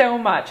so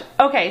much.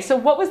 Okay, so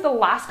what was the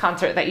last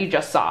concert that you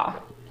just saw?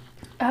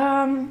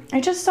 I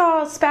just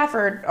saw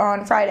Spafford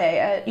on Friday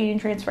at Union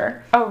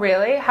Transfer. Oh,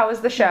 really? How was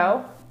the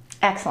show?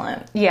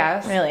 Excellent.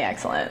 Yes. Really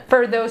excellent.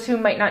 For those who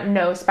might not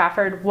know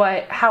Spafford,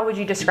 how would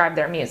you describe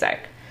their music?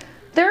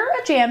 They're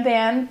a jam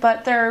band,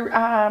 but they're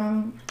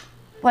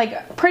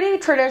like pretty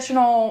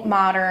traditional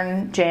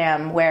modern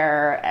jam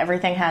where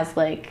everything has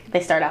like,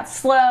 they start out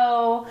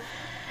slow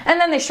and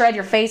then they shred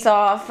your face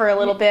off for a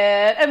little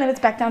bit and then it's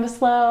back down to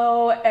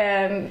slow.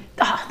 And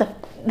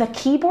the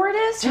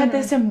keyboardist had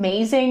this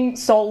amazing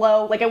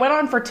solo. Like, it went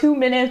on for 2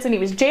 minutes and he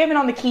was jamming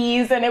on the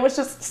keys, and it was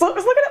just, so I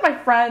was looking at my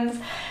friends,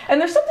 and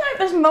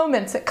there's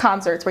moments at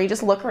concerts where you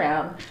just look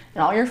around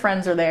and all your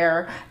friends are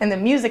there and the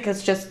music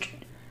is just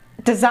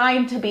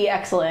designed to be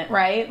excellent,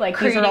 right? Like,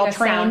 these are all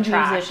trained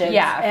musicians.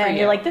 Yeah, and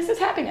you're like, this is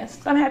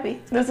happiness. I'm happy.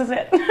 This is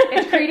it.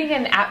 It's creating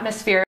an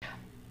atmosphere.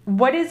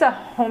 What is a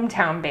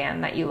hometown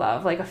band that you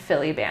love, like a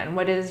Philly band?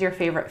 What is your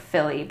favorite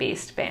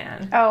Philly-based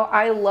band? Oh,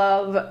 I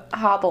love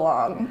Hop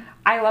Along.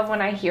 I love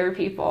when I hear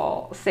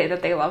people say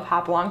that they love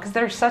Hop Along because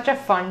they're such a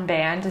fun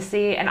band to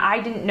see. And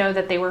I didn't know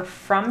that they were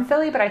from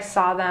Philly, but I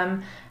saw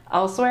them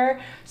elsewhere.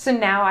 So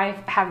now I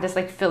have this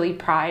like Philly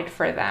pride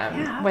for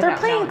them. Yeah, they're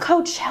playing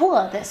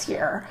Coachella this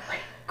year.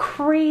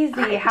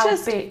 Crazy how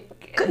big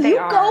they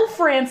are. Go,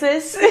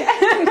 Frances.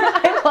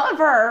 I love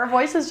her. Her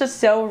voice is just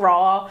so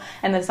raw,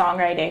 and the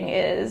songwriting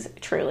is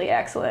truly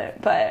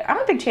excellent. But I'm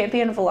a big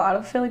champion of a lot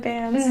of Philly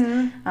bands.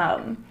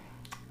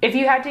 If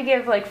you had to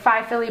give like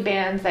 5 Philly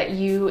bands that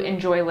you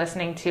enjoy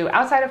listening to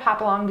outside of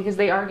Hop Along, because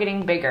they are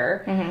getting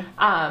bigger,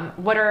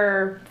 what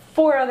are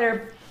 4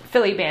 other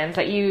Philly bands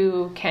that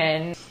you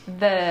can,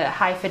 the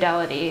high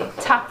fidelity,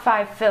 top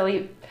 5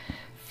 Philly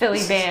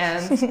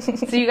bands?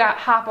 So you got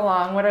Hop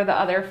Along. What are the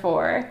other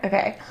 4?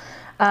 Okay.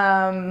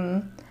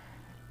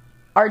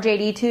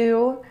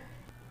 RJD2.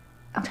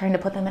 I'm trying to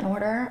put them in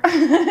order.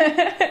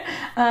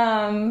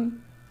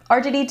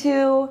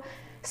 RJD2,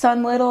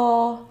 Sun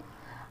Little.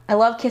 I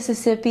love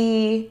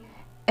Kississippi.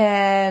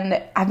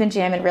 And I've been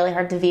jamming really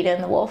hard to Vita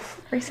and the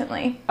Wolf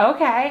recently.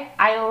 Okay.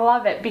 I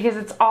love it because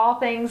it's all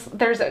things.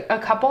 There's a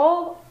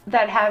couple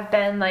that have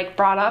been like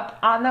brought up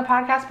on the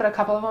podcast, but a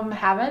couple of them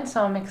haven't.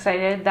 So I'm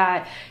excited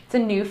that it's a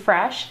new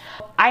fresh.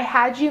 I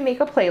had you make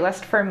a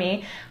playlist for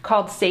me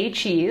called Say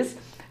Cheese.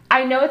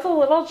 I know it's a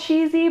little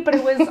cheesy, but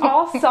it was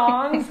all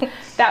songs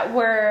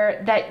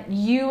that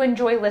you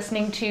enjoy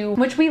listening to,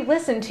 which we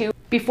listen to.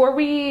 Before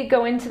we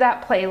go into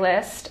that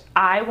playlist,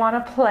 I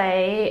want to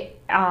play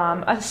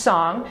a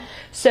song.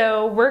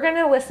 So we're going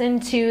to listen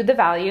to The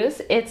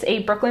Values. It's a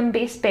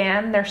Brooklyn-based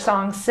band. Their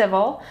song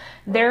Civil.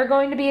 They're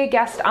going to be a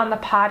guest on the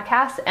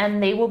podcast,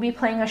 and they will be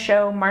playing a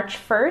show March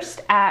 1st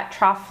at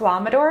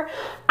Troflamador.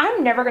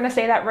 I'm never going to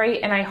say that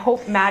right, and I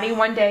hope Maddie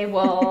one day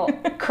will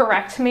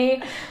correct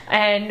me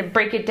and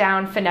break it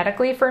down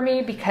phonetically for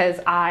me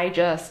because I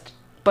just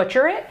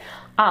butcher it.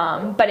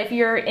 But if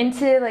you're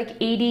into like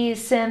 80s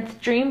synth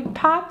dream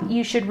pop,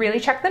 you should really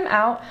check them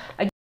out.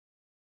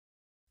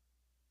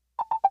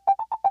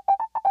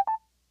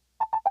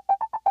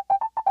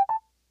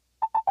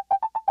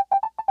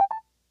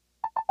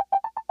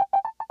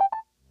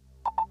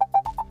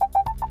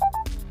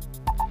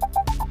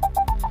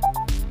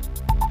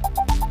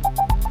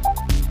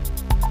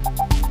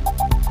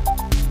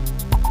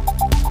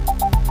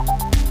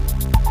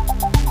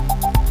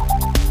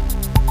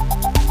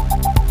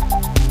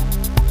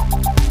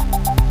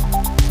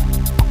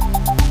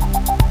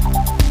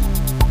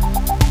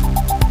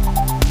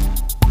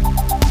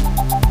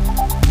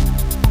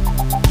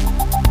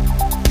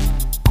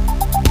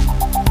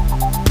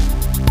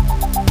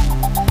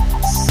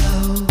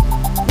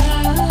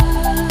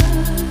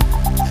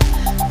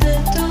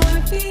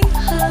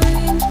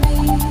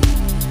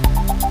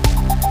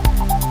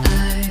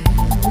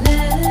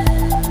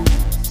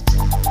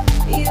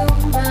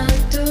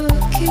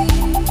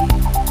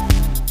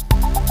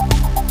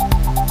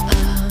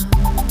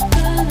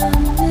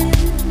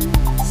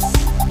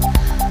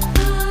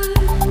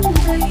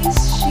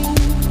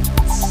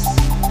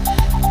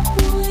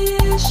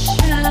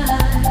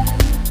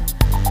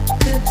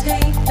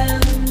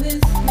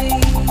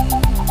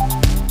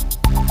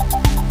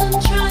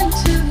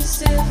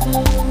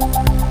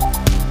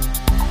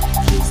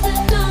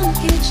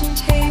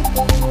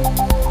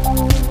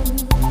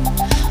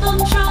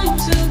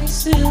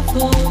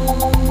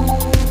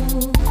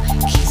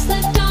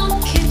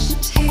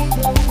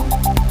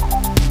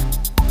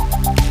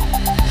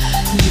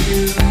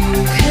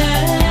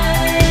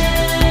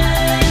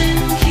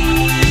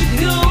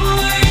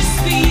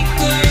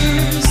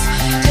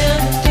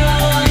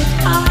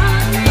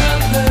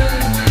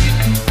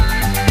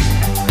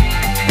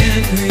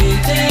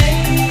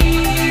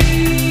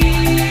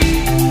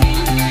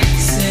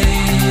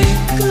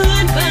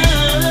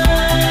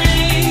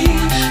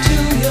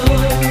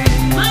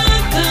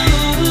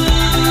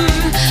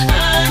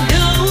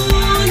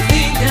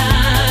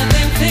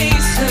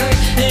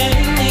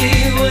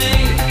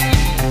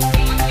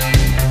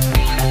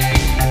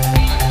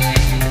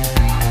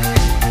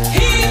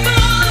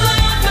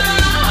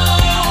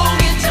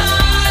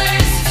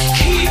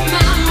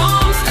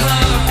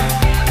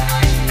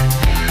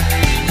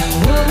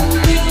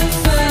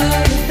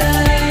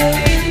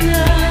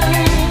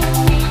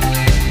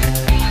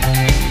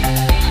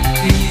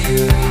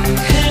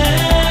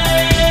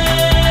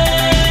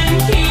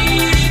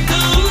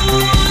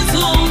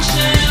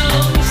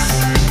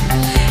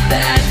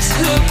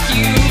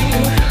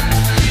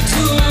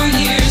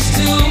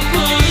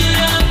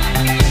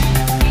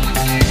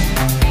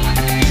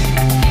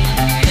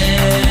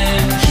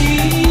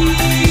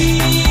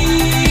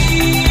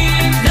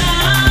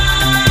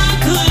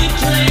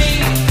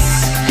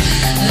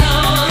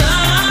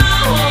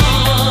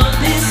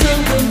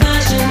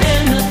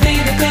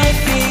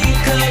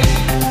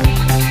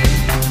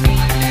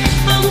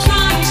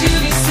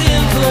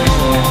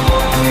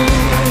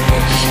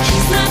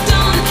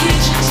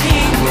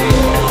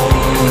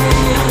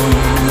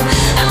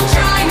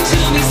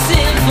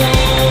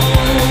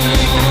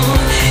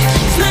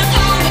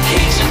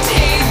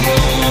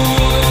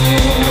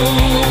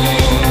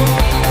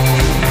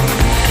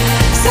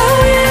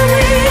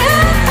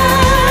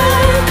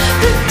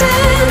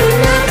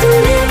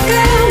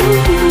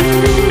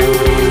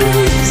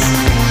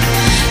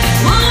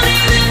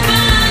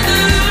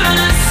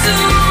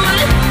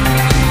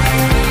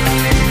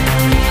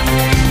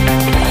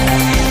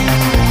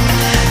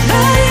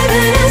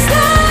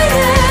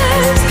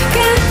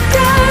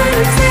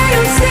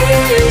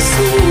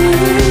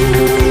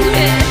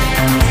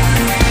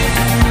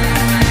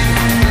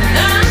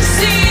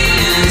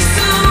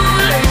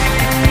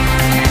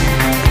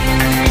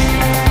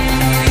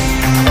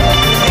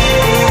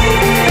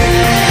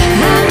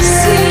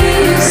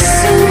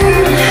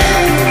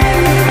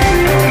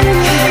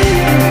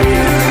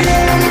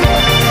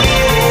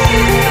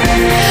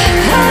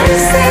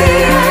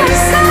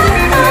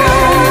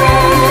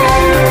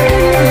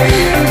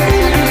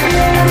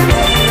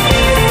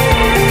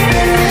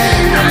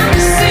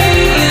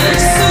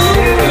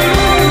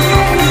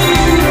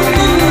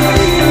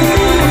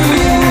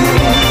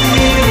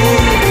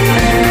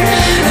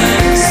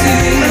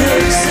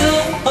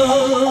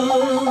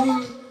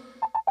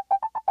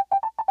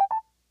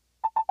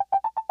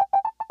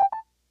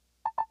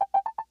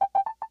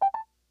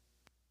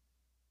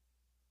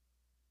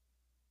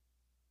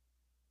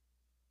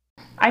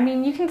 I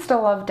mean, you can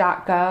still love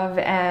 .gov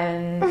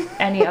and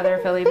any other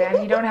Philly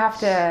band. You don't have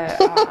to...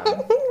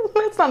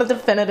 It's not a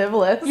definitive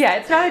list. Yeah,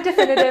 it's not a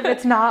definitive.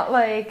 It's not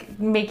like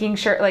making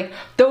sure... Like,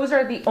 those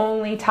are the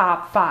only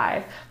top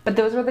 5. But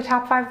those were the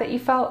top 5 that you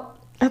felt...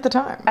 At the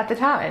time. At the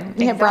time.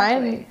 Yeah,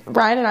 Exactly.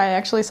 Brian and I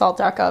actually saw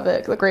 .gov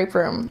at the Grape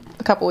Room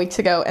a couple weeks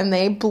ago, and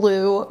they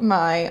blew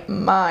my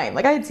mind.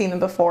 Like, I had seen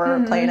them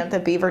before playing at the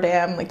Beaver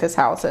Dam, like this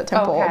house at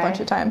Temple a bunch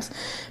of times.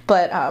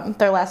 But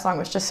their last song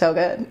was just so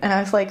good. And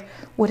I was like,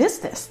 what is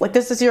this? Like,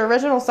 this is your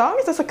original song?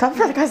 Is this a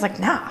cover? The guy's like,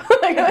 nah.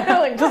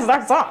 like, this is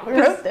our song. We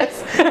wrote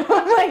this. I'm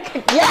like,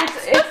 yes.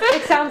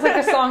 It sounds like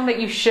a song that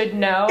you should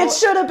know. It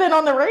should have been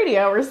on the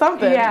radio or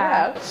something.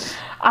 Yeah.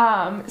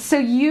 So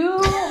you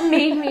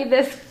made me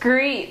this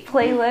great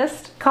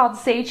playlist called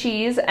Say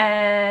Cheese,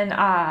 and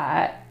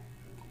I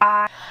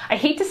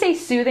hate to say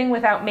soothing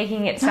without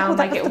making it sound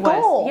like it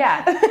was. Goal.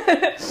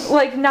 Yeah.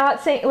 Like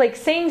not saying, like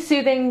saying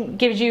soothing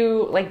gives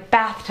you like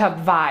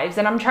bathtub vibes,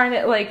 and I'm trying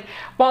to like,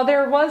 while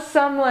there was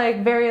some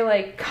like very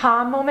like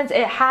calm moments,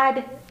 it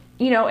had,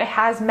 you know, it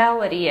has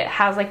melody, it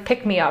has like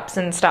pick-me-ups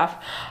and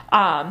stuff.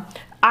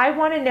 I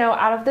want to know,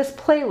 out of this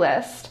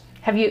playlist,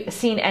 have you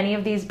seen any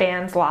of these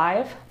bands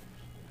live?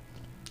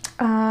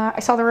 I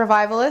saw the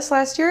Revivalists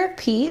last year at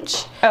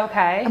Peach.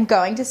 Okay. I'm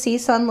going to see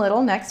Sun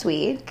Little next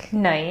week.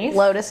 Nice.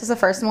 Lotus is the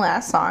first and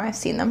last song. I've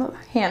seen them a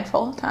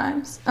handful of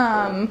times.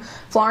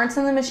 Florence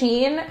and the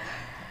Machine.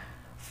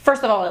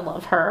 First of all, I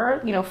love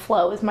her. You know,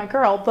 Flo is my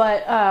girl.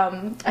 But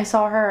I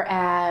saw her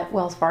at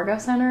Wells Fargo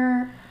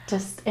Center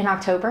just in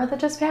October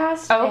that just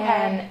passed. Okay.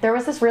 And there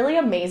was this really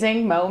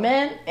amazing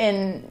moment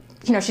in,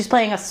 you know, she's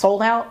playing a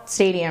sold out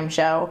stadium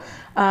show.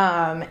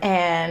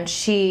 And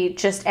she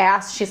just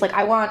asked, she's like,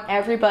 I want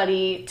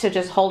everybody to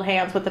just hold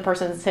hands with the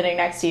person sitting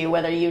next to you,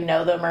 whether you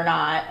know them or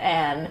not.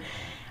 And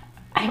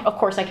of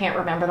course I can't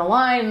remember the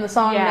line in the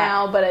song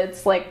now, but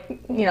it's like,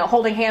 you know,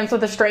 holding hands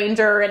with a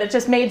stranger, and it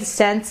just made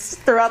sense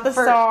throughout the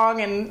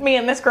song. And me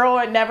and this girl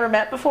I'd never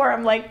met before,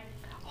 I'm like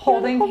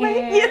holding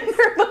hands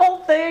for the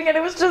whole thing, and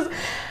it was just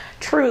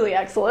truly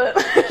excellent.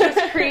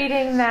 Just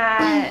creating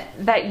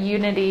that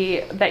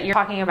unity that you're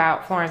talking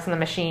about, Florence and the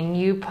Machine.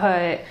 You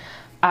put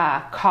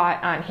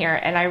Caught on here,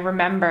 and I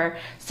remember,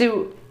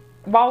 so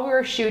while we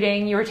were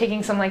shooting, you were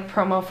taking some like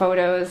promo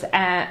photos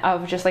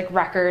of just like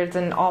records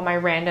and all my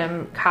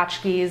random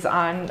tchotchkes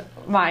on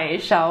my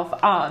shelf,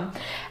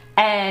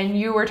 and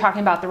you were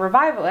talking about the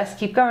Revivalists.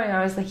 Keep going.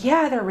 I was like,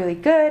 yeah, they're really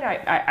good.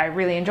 I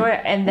really enjoy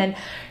it. And then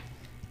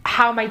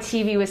how my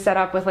TV was set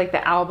up with like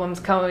the albums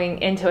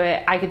going into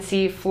it, I could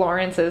see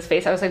Florence's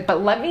face. I was like,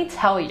 but let me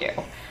tell you,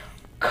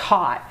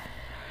 Caught,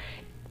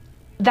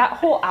 that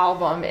whole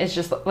album is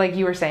just, like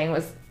you were saying,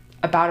 was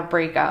about a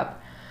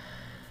breakup.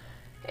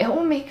 It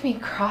will make me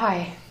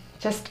cry.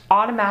 Just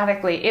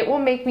automatically. It will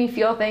make me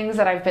feel things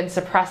that I've been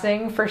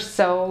suppressing for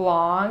so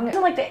long. Was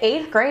it like the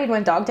 8th grade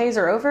when Dog Days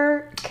Are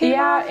Over came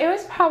out? It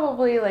was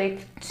probably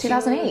like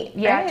 2008.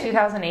 Yeah, right?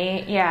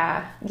 2008.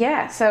 Yeah.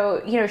 Yeah,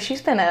 so, you know,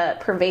 she's been a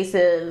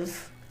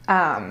pervasive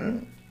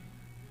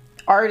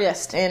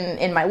artist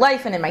in my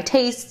life and in my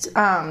taste.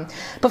 But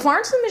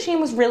Florence and the Machine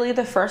was really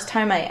the first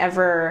time I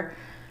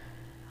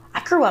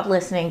grew up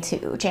listening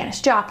to Janis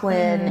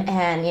Joplin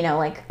and, you know,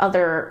 like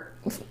other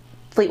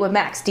Fleetwood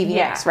Mac, Stevie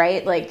Nicks,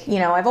 right? Like, you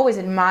know, I've always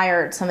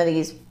admired some of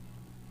these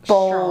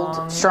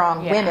bold,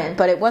 strong women,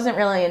 but it wasn't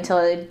really until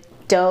I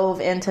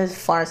dove into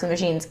Florence and the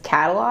Machine's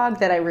catalog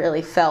that I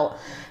really felt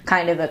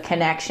kind of a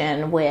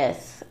connection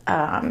with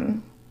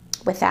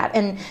that.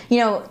 And, you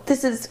know,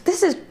 this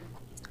is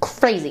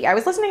crazy. I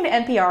was listening to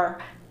NPR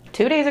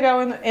 2 days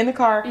ago in the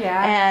car,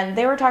 and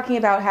they were talking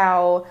about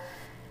how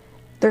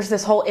there's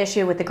this whole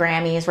issue with the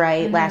Grammys,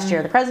 right? Mm-hmm. Last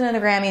year, the president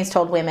of the Grammys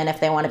told women if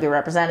they want to be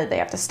represented, they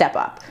have to step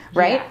up,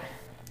 right? Yeah.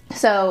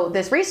 So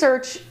this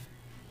research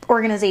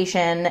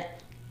organization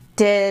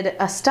did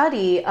a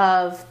study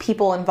of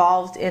people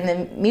involved in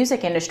the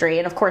music industry,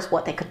 and of course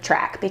what they could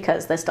track,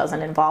 because this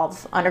doesn't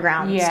involve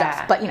underground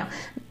stuff. But, you know,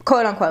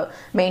 quote unquote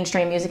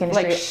mainstream music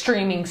industry. Like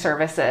streaming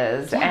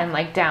services and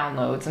like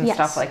downloads and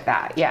stuff like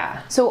that.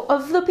 Yeah. So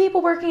of the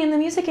people working in the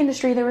music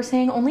industry, they were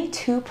saying only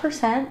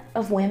 2%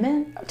 of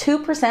women,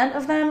 2%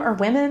 of them are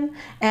women.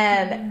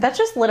 And that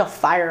just lit a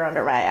fire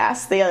under my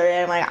ass the other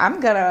day. I'm like, I'm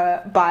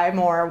gonna buy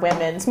more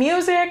women's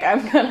music. I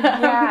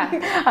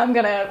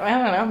don't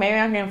know, maybe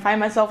I'm gonna find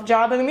myself a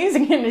job in the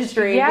music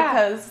industry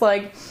because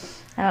like,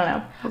 I don't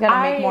know. We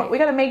gotta make more. We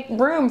gotta make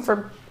room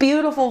for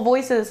beautiful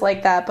voices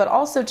like that, but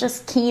also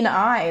just keen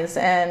eyes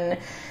and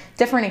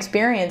different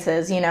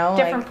experiences. You know,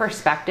 different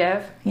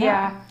perspective.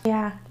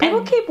 Yeah.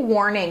 People keep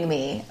warning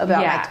me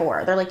about my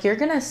tour. They're like, "You're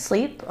gonna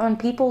sleep on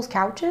people's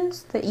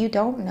couches that you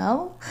don't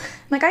know."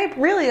 I'm like, I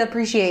really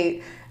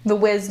appreciate the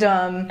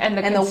wisdom and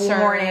the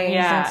warnings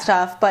and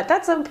stuff, but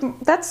that's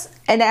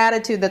an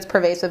attitude that's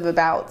pervasive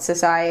about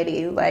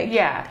society. Like,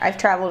 I've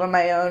traveled on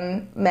my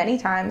own many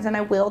times, and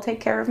I will take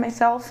care of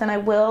myself, and I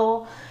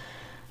will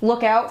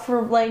look out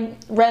for like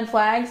red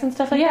flags and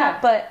stuff like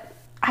that. But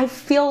I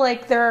feel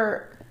like there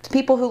are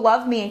people who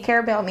love me and care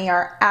about me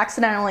are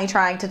accidentally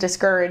trying to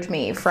discourage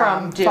me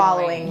from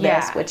following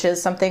this, which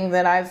is something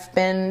that I've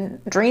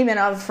been dreaming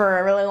of for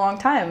a really long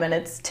time. And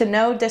it's to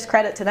no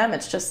discredit to them.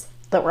 It's just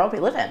the world we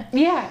live in.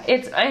 Yeah,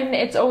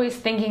 it's always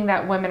thinking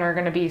that women are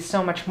going to be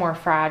so much more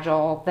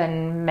fragile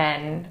than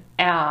men.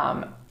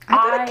 I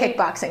go to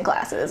kickboxing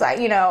classes. I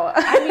mean, all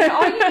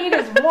you need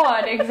is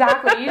one.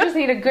 Exactly. You just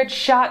need a good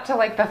shot to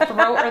like the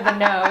throat or the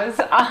nose.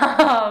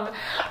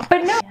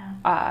 But no.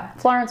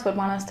 Florence would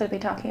want us to be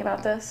talking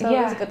about this, so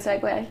it was a good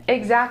segue.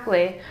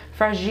 Exactly.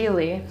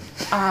 Fragile,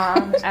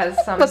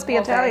 as some must be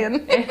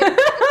Italian.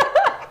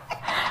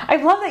 I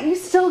love that you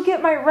still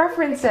get my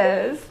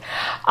references.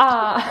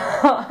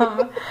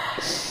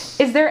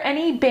 Is there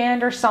any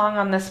band or song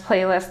on this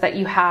playlist that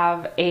you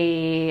have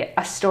a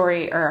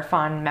story or a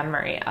fond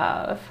memory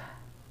of?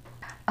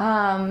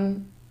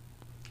 I'm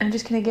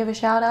just going to give a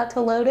shout out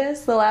to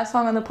Lotus. The last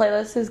song on the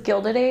playlist is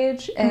Gilded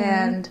Age,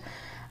 and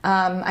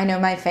I know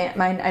my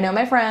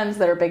friends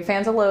that are big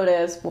fans of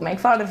Lotus will make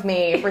fun of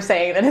me for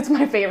saying that it's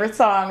my favorite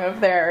song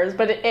of theirs,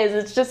 but it is.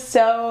 It's just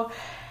so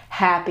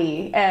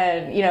happy.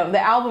 And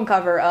the album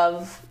cover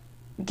of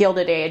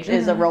Gilded Age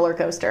is a roller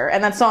coaster,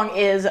 and that song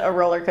is a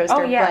roller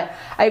coaster. But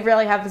I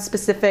really have a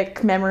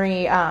specific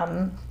memory.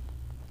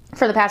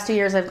 For the past 2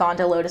 years, I've gone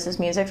to Lotus's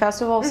music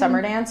festival, Summer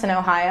Dance in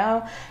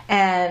Ohio,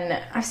 and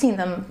I've seen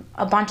them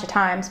a bunch of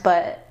times,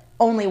 but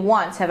only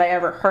once have I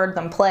ever heard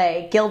them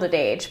play Gilded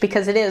Age,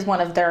 because it is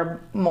one of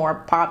their more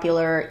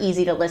popular,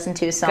 easy to listen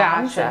to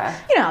songs. Gotcha. And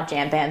you know how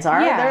jam bands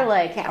are. Yeah. They're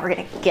like, we're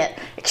going to get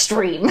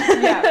extreme.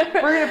 We're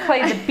going to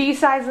play the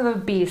B-sides of the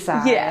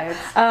B-sides.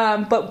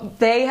 Yeah. But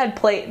they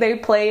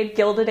played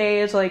Gilded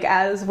Age like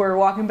as we're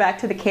walking back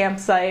to the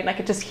campsite, and I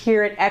could just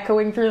hear it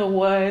echoing through the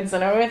woods,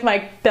 and I'm with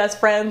my best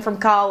friend from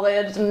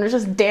college, and we're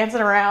just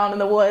dancing around in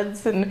the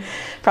woods, and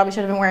probably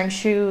should have been wearing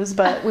shoes,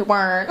 but we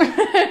weren't.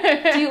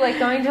 Do you like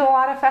going to a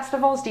lot of festivals?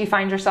 Do you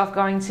find yourself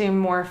going to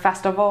more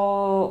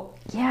festival?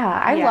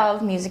 I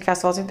love music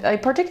festivals. I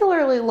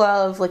particularly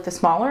love like the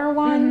smaller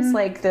ones,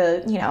 like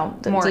the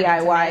more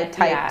DIY intimate,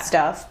 type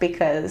stuff,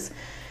 because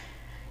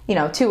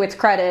to its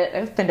credit,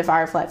 I've been to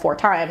Firefly 4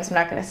 times. I'm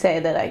not going to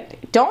say that I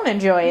don't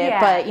enjoy it,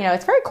 but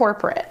it's very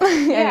corporate.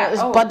 And there's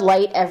Bud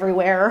Light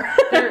everywhere.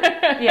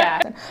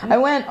 I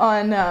went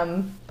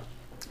on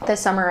this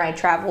summer. I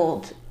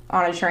traveled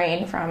on a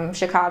train from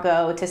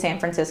Chicago to San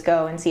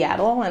Francisco and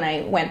Seattle, and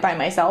I went by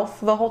myself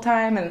the whole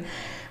time. And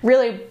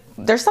really,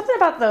 there's something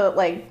about the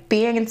like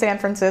being in San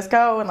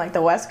Francisco and like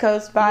the West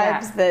Coast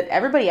vibes that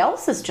everybody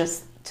else is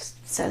just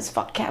says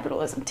fuck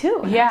capitalism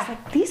too. And I was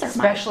like, these are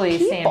especially my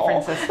people.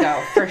 San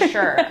Francisco for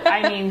sure.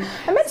 I mean,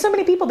 I met so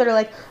many people that are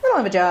like, I don't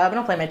have a job, I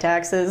don't pay my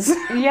taxes.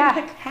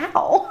 Like,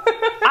 how?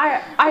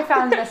 I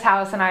found this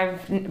house and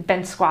I've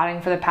been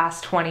squatting for the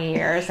past 20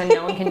 years and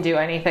no one can do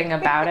anything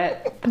about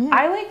it.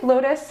 I like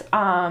Lotus.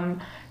 I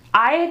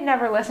had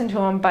never listened to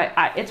them, but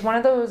it's one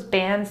of those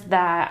bands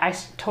that I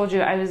told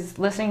you I was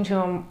listening to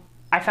them.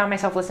 I found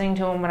myself listening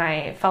to them when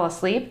I fell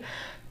asleep,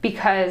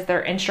 because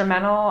they're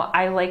instrumental.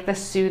 I like the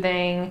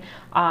soothing.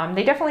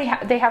 They definitely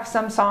they have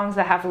some songs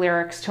that have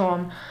lyrics to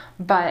them,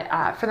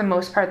 but for the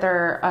most part,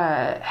 they're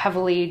a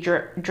heavily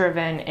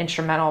driven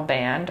instrumental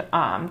band.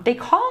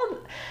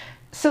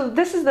 So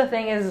this is the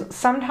thing, is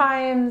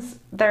sometimes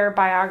their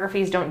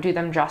biographies don't do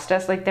them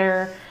justice. Like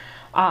they're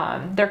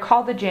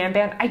called the jam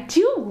band. I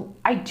do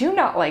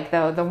not like,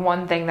 though, the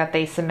one thing that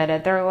they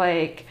submitted. They're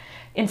like,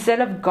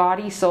 instead of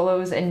gaudy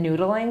solos and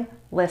noodling,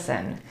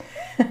 listen.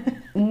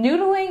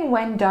 Noodling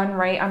when done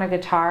right on a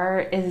guitar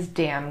is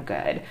damn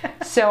good.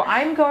 So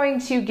I'm going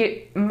to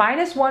get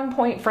 -1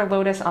 point for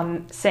Lotus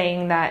on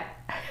saying that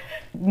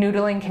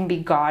noodling can be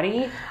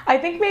gaudy. I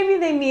think maybe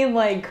they mean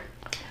like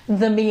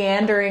the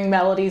meandering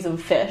melodies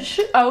of Fish.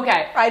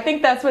 Okay. I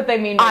think that's what they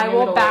mean by noodling. I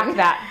will back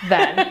that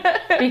then.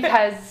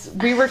 Because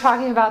we were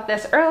talking about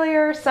this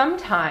earlier.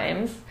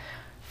 Sometimes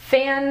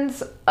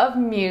fans of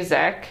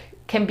music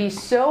can be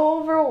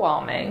so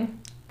overwhelming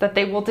that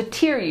they will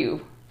deter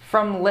you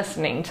from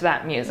listening to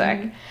that music.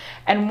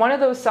 And one of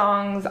those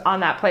songs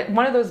on that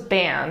one of those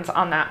bands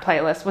on that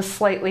playlist was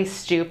Slightly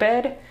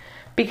Stoopid,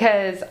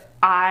 because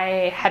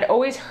I had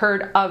always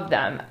heard of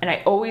them and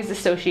I always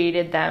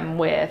associated them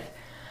with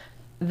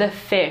the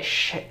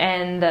Fish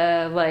and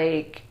the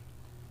like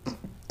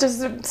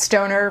just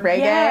stoner reggae.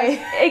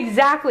 Yes,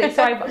 exactly.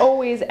 So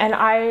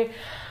I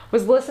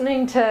was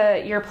listening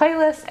to your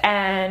playlist,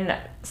 and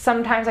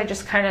sometimes I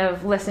just kind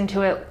of listen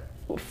to it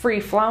free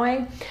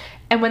flowing.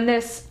 And when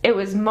it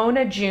was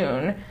Mona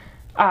June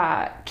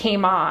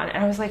came on,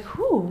 and I was like,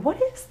 ooh, what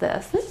is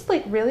this? This is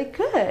like really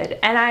good.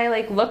 And I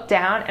like looked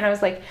down and I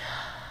was like,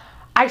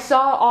 I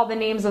saw all the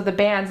names of the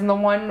bands, and the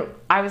one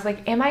I was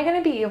like, am I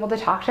going to be able to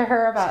talk to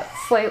her about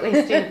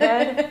Slightly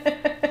Stupid?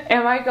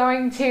 Am I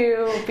going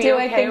to be Do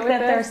okay I think with that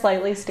this? they're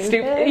slightly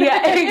stupid?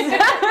 Yeah,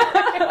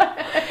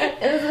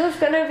 exactly. Is this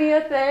going to be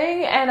a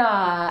thing? And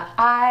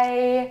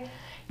I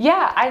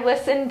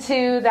listened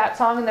to that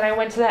song, and then I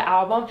went to the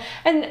album,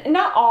 and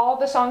not all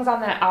the songs on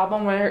that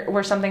album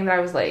were something that I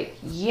was like,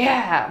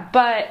 yeah,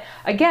 but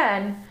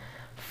again,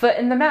 foot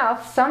in the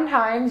mouth,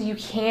 sometimes you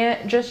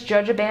can't just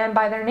judge a band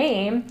by their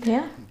name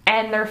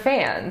and their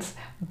fans,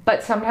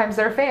 but sometimes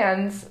their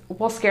fans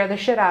will scare the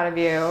shit out of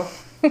you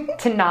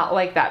to not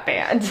like that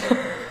band.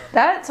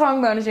 That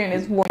song, Mona June,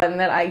 is one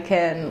that I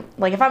can,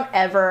 like, if I'm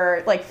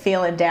ever, like,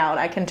 feeling down,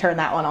 I can turn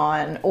that one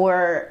on.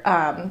 Or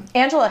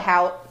Angela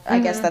Hout, I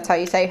guess that's how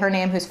you say her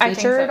name, who's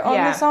featured on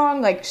the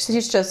song. Like,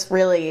 she's just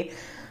really,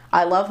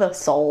 I love the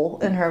soul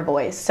in her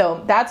voice.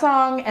 So that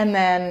song, and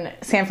then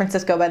San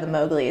Francisco by the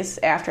Mowglis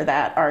after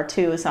that, are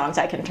two songs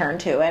I can turn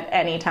to at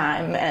any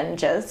time and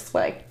just,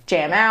 like,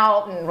 jam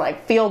out and,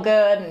 like, feel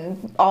good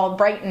and all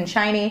bright and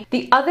shiny.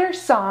 The other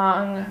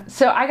song,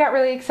 so I got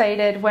really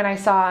excited when I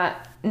saw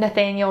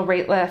Nathaniel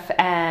Rateliff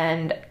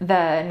and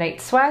the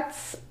Night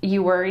Sweats,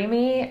 You Worry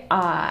Me.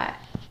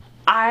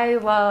 I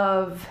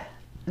love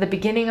the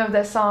beginning of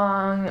this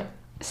song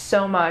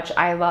so much.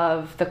 I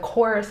love the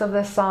chorus of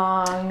this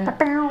song.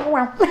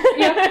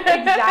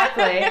 Yeah,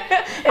 exactly.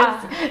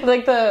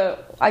 Like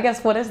I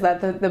guess, what is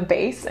that? The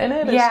bass in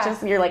it? Yeah. It's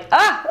just, you're like,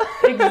 ah!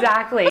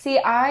 Exactly. See,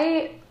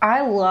 I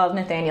love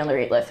Nathaniel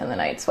Rateliff and the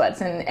Night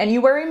Sweats, and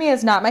You Worry Me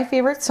is not my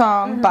favorite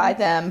song by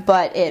them,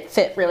 but it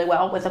fit really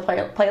well with the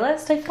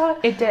playlist, I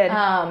thought. It did.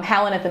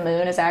 Howlin' at the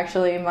Moon is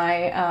actually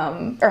my,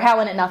 or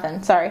Howlin' at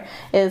Nothing, sorry,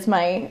 is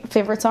my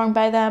favorite song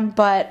by them,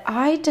 but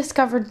I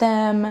discovered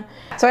them,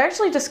 so I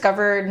actually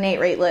discovered Nate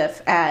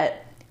Rateliff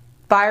at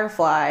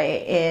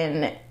Firefly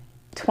in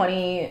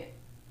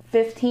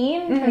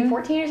 2015,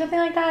 2014 or something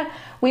like that.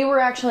 We were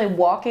actually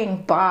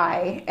walking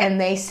by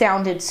and they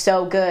sounded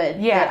so good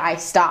that I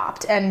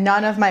stopped, and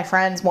none of my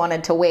friends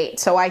wanted to wait.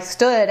 So I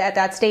stood at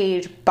that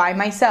stage by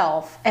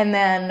myself, and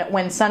then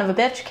when Son of a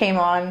Bitch came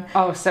on.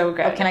 Oh, so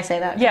good. Oh, can I say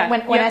that? Yeah.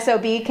 When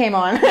SOB came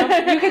on.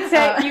 You could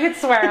say, you could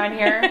swear on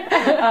here.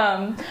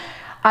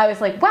 I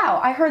was like,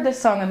 wow, I heard this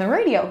song on the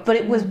radio, but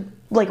it was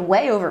like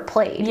way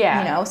overplayed. Yeah.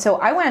 You know? So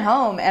I went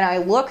home and I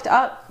looked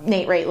up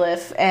Nate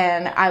Rateliff,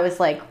 and I was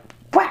like,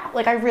 wow,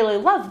 like I really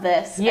love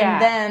this. Yeah.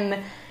 And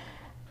then,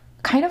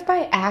 kind of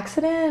by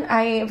accident,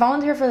 I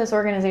volunteer for this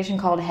organization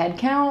called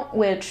Headcount,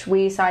 which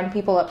we sign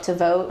people up to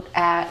vote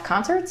at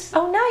concerts.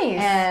 Oh,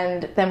 nice.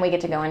 And then we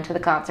get to go into the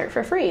concert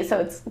for free. So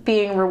it's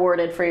being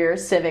rewarded for your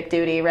civic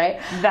duty,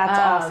 right? That's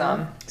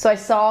awesome. So I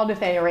saw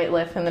Nathaniel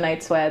Rateliff and the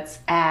Night Sweats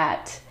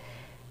at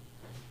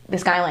the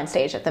Skyline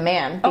stage at the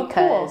Man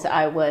because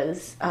I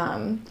was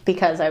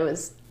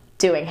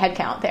doing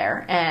Headcount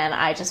there, and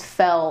I just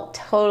fell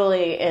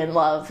totally in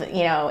love.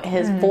 You know,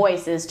 his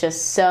voice is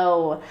just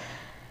so,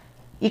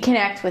 you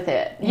connect with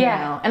it, you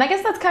know? And I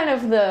guess that's kind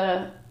of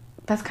the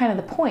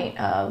point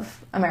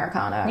of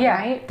Americana,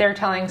 right? They're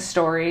telling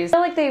stories. I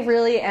feel like they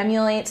really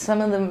emulate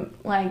some of the,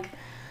 like,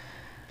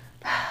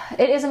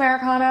 it is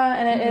Americana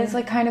and it is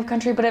like kind of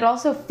country, but it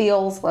also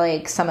feels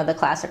like some of the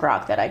classic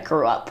rock that I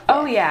grew up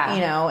with, you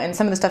know, and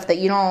some of the stuff that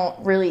you don't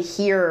really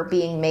hear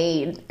being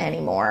made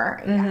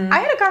anymore. I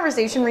had a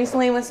conversation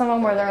recently with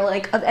someone where they're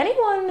like, of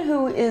anyone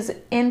who is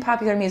in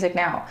popular music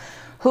now,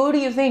 who do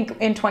you think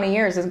in 20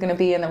 years is going to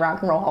be in the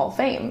Rock and Roll Hall of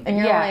Fame? And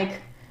you're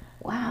like,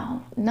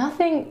 wow,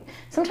 nothing.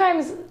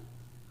 Sometimes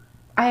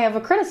I have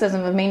a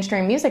criticism of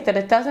mainstream music that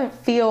it doesn't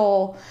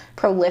feel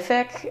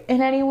prolific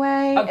in any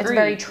way. Agreed. It's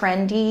very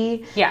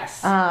trendy.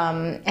 Yes.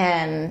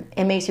 And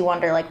it makes you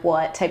wonder, like,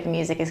 what type of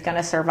music is going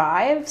to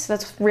survive. So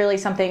that's really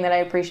something that I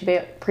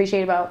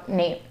appreciate about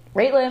Nate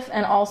Rateliff,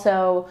 and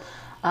also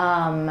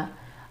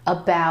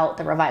about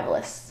the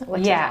Revivalists,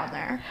 which is on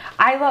there.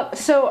 I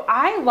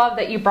love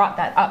that you brought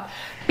that up,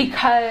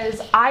 because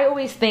I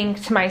always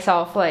think to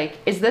myself, like,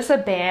 is this a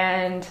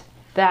band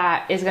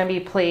that is going to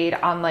be played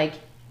on, like,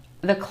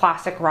 the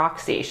classic rock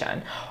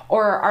station,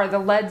 or are the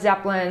Led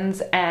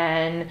Zeppelins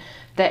and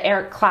the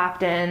Eric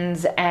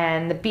Claptons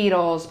and the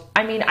Beatles,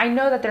 I mean, I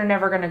know that they're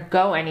never going to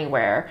go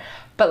anywhere,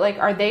 but, like,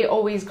 are they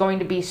always going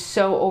to be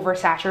so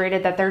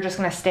oversaturated that they're just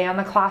going to stay on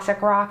the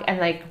classic rock, and,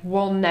 like,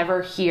 we'll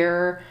never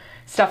hear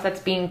stuff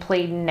that's being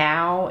played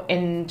now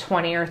in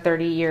 20 or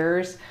 30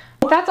 years?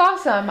 That's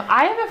awesome.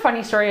 I have a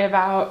funny story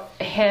about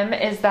him,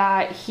 is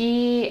that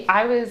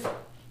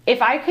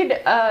if I could,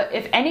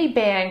 if any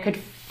band could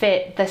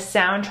fit the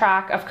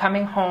soundtrack of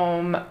coming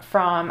home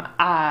from,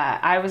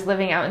 I was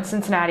living out in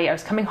Cincinnati. I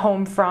was coming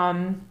home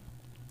from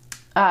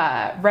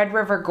Red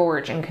River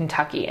Gorge in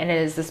Kentucky, and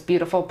it is this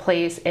beautiful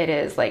place. It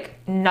is like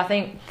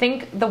nothing,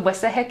 think the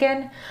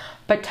Wissahickon,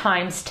 but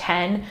times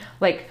 10,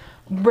 like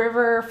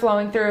river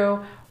flowing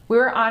through. We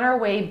were on our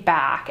way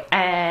back,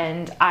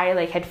 and I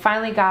like had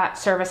finally got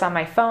service on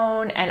my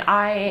phone, and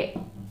I,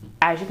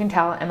 as you can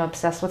tell, am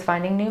obsessed with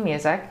finding new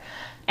music.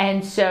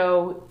 And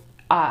so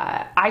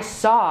I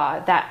saw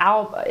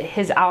that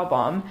his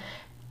album,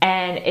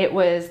 and it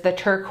was the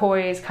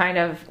turquoise kind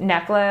of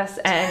necklace,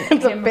 and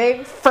it's a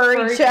big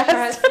furry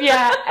chest.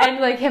 Yeah, and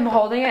like him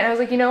holding it, and I was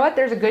like, you know what?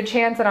 There's a good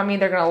chance that I'm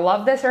either gonna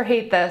love this or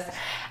hate this.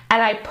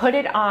 And I put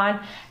it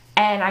on,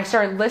 and I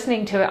started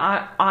listening to it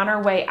on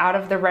our way out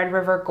of the Red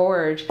River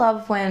Gorge. I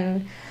love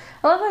when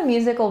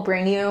music will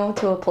bring you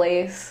to a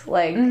place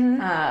like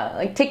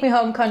Take Me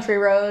Home Country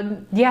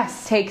Road.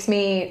 Yes, takes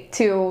me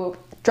to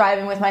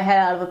driving with my head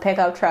out of a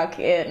pickup truck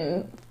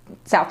in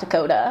South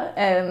Dakota,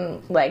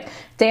 and like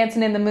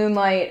Dancing in the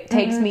Moonlight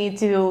takes me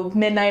to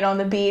Midnight on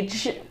the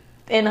Beach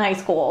in high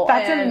school.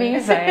 That's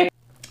amazing.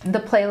 The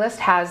playlist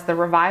has the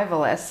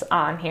Revivalists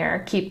on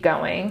here, Keep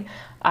Going,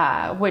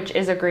 which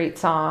is a great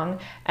song,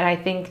 and I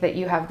think that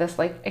you have this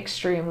like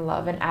extreme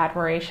love and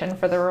admiration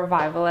for the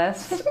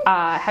Revivalists.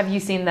 Have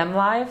you seen them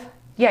live?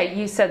 Yeah,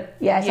 you said.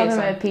 Yeah, I saw them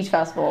at Peach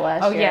Festival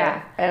last year.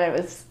 Yeah, and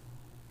it was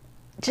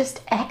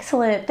just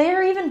excellent.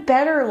 They're even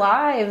better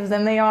live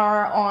than they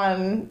are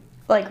on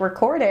like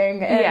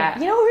recording. And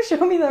you know who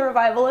showed me the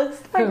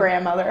Revivalists? My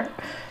grandmother.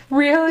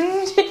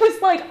 Really? She was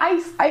like,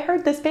 I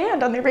heard this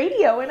band on the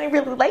radio and I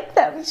really like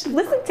them. You should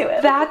listen to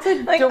it. That's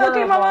adorable. Like,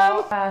 okay,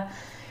 Mom.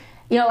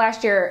 You know,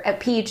 last year at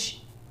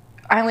Peach,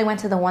 I only went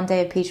to the one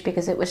day of Peach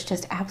because it was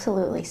just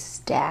absolutely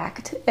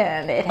stacked,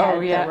 and it had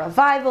the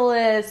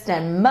Revivalist,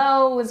 and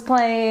Mo was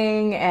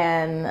playing,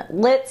 and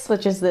Litz,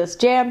 which is this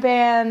jam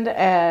band,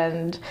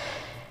 and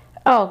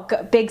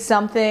Big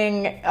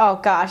Something.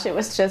 Oh gosh, it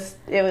was so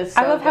I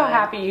love good. how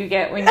happy you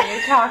get when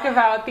you talk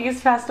about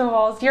these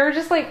festivals. You're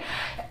just like,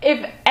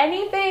 if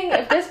anything,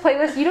 if this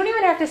playlist, you don't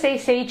even have to say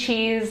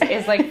cheese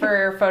is like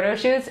for photo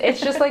shoots.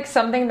 It's just like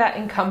something that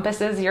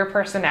encompasses your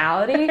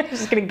personality. I'm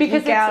just gonna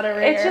geek out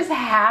over here. It's just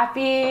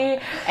happy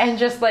and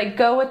just like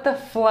go with the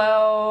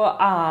flow.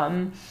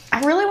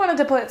 I really wanted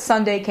to put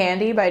Sunday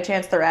Candy by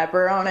Chance the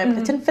Rapper on it, but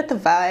it didn't fit the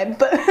vibe.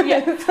 But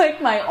it's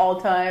like my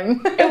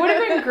all-time. It would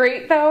have been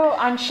great though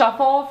on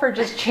shuffle for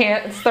just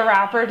Chance the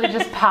Rapper to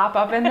just pop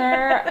up in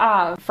there.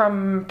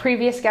 From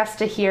previous guests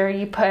to here,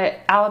 you put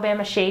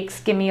Alabama Shakes,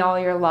 Give Me All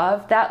Your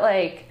Love.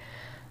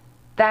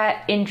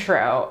 That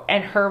intro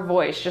and her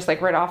voice just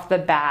like right off the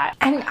bat.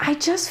 And I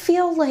just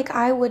feel like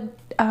I would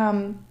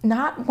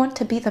not want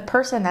to be the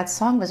person that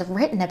song was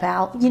written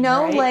about, you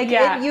know? Right?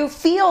 Like you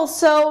feel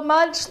so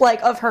much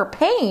like of her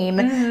pain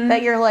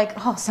that you're like,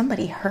 oh,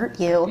 somebody hurt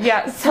you.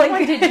 Yeah,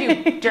 someone did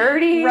you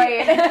dirty.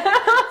 Right.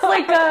 It's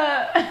like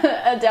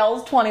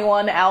Adele's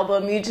 21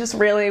 album. You just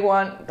really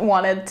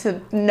wanted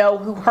to know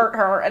who hurt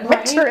her and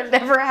make sure it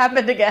never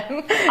happened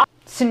again.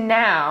 So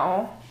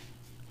now,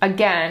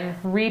 again,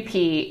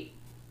 repeat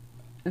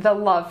the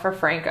love for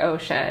Frank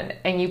Ocean,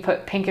 and you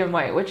put Pink and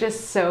White, which is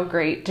so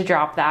great to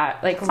drop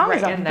that like song right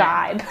is a in there.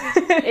 vibe.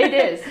 It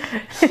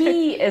is.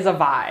 He is a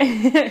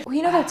vibe. Well,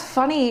 you know, that's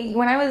funny.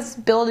 When I was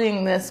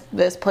building this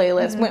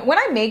playlist, when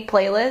I make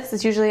playlists,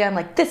 it's usually I'm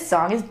like, this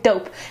song is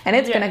dope, and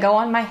it's gonna go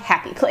on my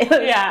happy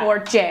playlist, or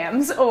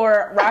jams,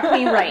 or rock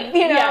me right.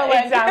 You know,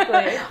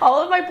 exactly.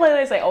 All of my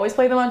playlists, I always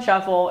play them on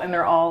shuffle, and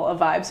they're all a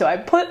vibe. So I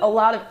put a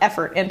lot of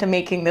effort into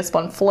making this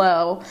one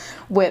flow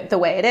with the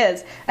way it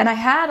is, and I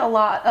had a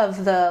lot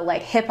of the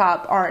like hip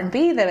hop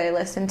R&B that I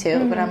listened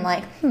to, but I'm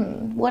like,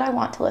 would I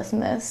want to listen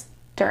to this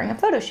during a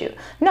photo shoot?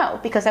 No,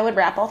 because I would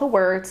rap all the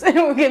words and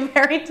it would get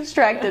very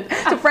distracted.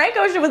 So Frank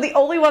Ocean was the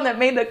only one that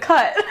made the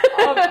cut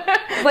for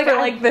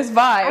this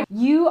vibe.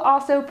 You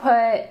also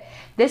put,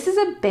 this is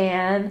a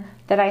band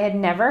that I had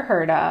never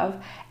heard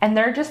of, and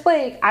they're just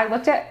like, I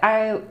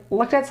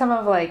looked at some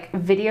of like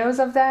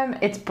videos of them.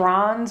 It's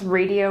Bronze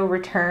Radio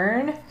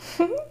Return,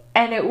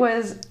 and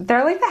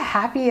they're like the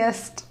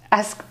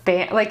happiest-esque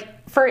band, like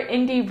for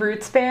an indie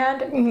roots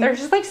band. They're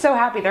just like so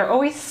happy. They're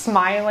always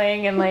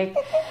smiling, and like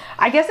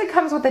I guess it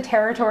comes with the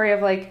territory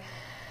of like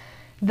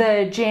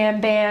the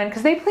jam band,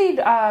 because they played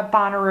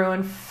Bonnaroo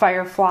and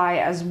Firefly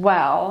as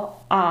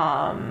well.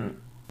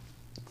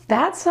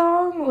 That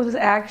song was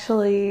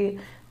actually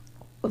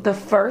the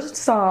first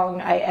song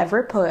I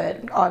ever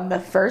put on the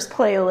first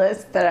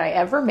playlist that I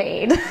ever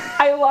made.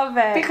 I love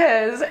it.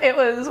 Because it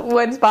was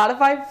when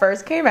Spotify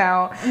first came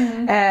out,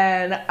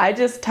 and I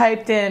just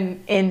typed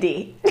in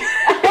indie.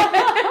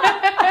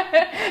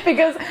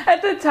 Because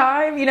at the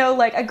time, you know,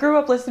 like I grew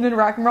up listening to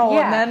rock and roll,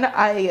 and then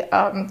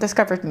I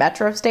discovered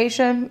Metro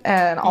Station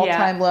and All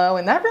Time Low,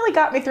 and that really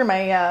got me through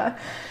my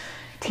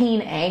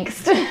teen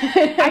angst.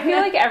 I feel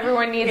like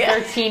everyone needs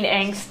their teen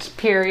angst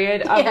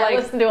period. I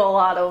listened to a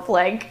lot of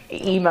like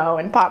emo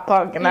and pop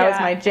punk, and that was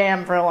my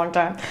jam for a long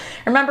time.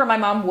 I remember my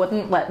mom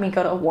wouldn't let me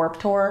go to a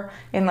Warped Tour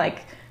in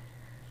like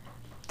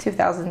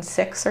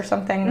 2006 or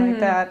something like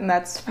that, and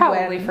that's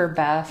Probably when, for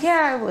Beth.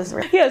 yeah, it was.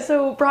 Yeah,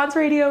 so Bronze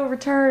Radio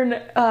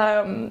Return.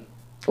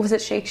 Was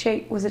it Shake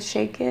Shake? Was it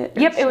Shake It?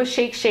 Yep, it was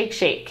Shake Shake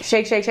Shake.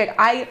 Shake Shake Shake.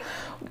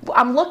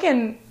 I'm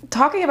looking,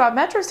 talking about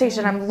Metro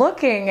Station, I'm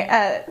looking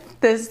at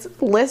this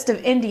list of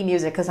indie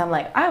music because I'm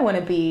like, I want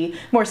to be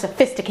more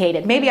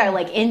sophisticated. Maybe I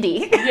like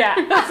indie. Yeah.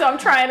 So I'm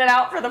trying it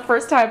out for the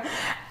first time.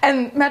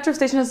 And Metro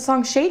Station has a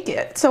song Shake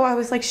It. So I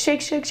was like,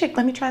 shake, shake, shake.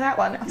 Let me try that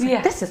one. I was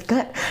like, this is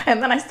good.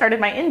 And then I started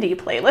my indie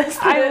playlist.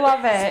 I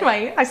love it.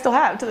 I still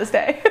have to this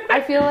day.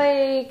 I feel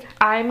like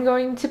I'm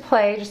going to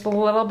play just a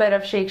little bit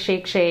of Shake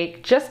Shake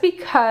Shake just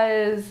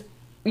because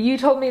you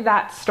told me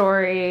that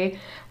story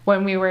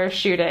when we were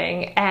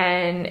shooting,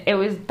 and it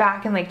was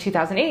back in like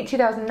 2008,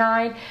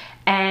 2009,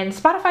 and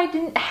Spotify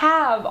didn't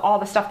have all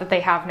the stuff that they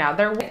have now.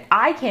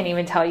 I can't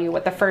even tell you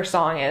what the first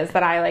song is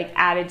that I like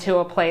added to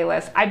a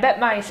playlist. I bet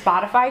my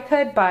Spotify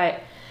could,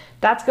 but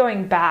that's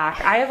going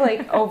back. I have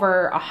like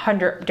over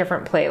 100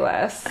 different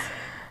playlists.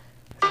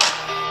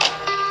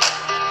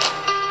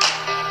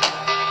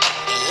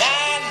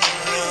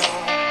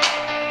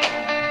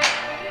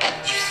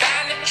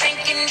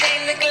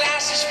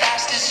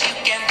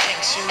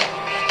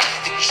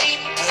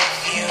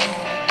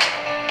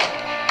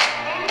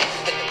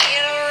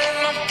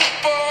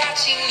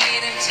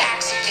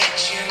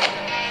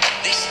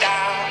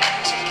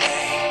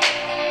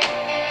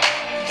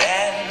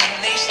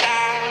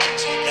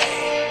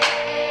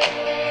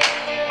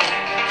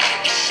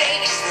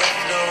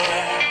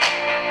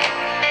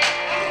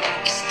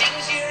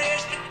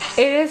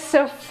 It is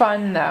so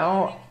fun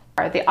though.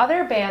 The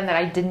other band that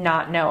I did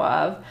not know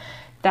of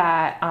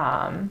that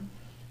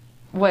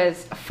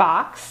was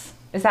Fox.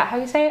 Is that how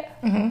you say it?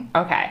 Mm-hmm.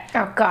 Okay.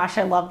 Oh gosh,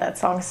 I love that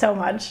song so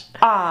much.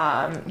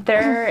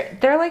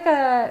 They're like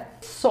a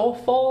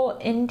soulful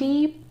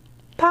indie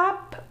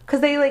pop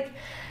because they like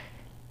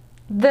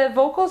the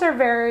vocals are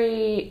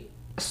very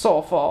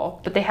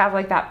soulful, but they have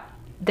like that.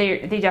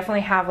 They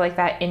definitely have like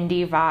that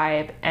indie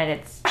vibe, and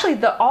it's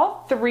actually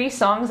all three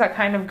songs that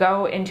kind of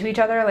go into each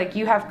other. Like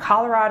you have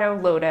Colorado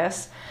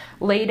Lotus,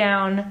 Lay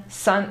Down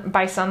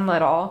by Sun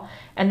Little,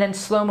 and then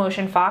Slow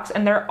Motion Fox,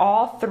 and they're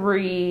all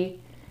three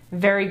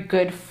very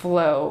good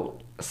flow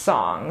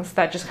songs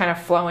that just kind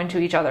of flow into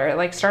each other. It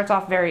like starts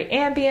off very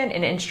ambient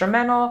and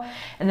instrumental,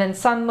 and then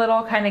Sun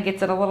Little kind of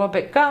gets it a little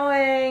bit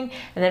going,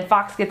 and then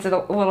Fox gets it a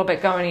little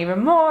bit going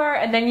even more,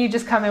 and then you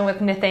just come in with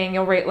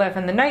Nathaniel Rateliff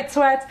and the Night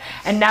Sweats,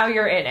 and now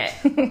you're in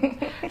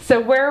it. So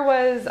where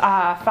was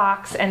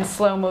Fox and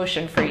Slow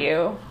Motion for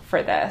you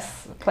for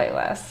this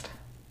playlist?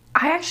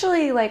 I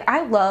actually,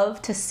 I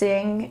love to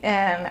sing,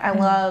 and I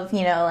love,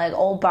 like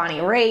old Bonnie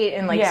Raitt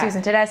and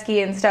Susan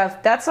Tedeschi and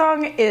stuff. That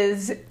song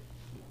is,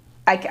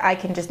 I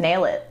can just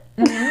nail it.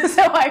 Mm-hmm.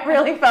 So I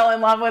really fell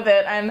in love with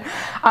it, and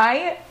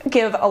I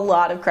give a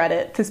lot of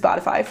credit to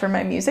Spotify for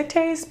my music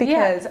taste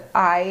because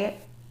I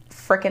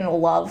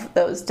freaking love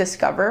those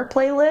Discover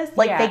playlists.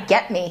 They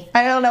get me.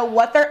 I don't know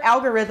what their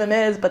algorithm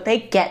is, but they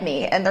get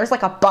me, and there's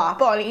like a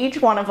bop on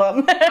each one of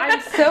them.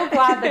 I'm so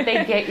glad that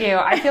they get you.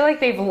 I feel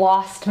like they've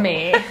lost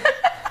me.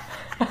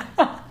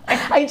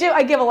 I do.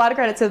 I give a lot of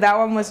credit. So that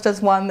one was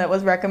just one that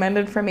was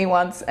recommended for me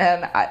once,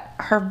 and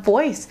her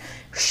voice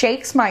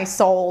shakes my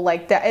soul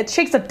like that. It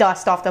shakes the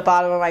dust off the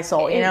bottom of my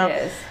soul, you know?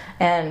 It is.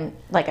 And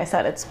like I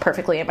said, it's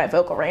perfectly in my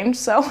vocal range,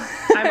 so.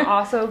 I'm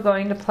also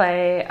going to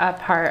play a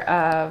part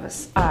of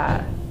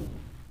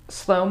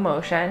Slow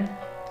Motion.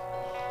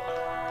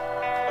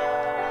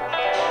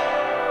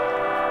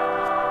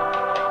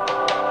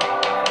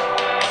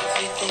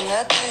 Everything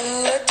I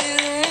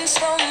do in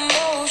slow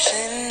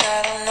motion.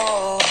 I don't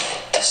know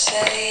what to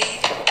say.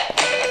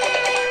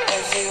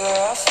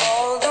 Everywhere I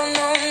fall, don't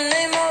know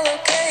name or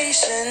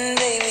location.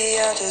 Baby,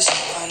 I'll just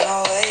find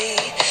my way.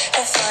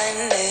 I'll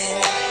find it.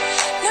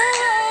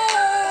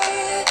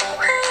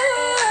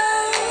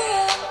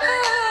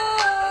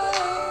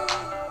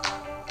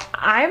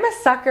 I'm a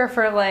sucker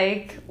for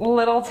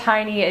little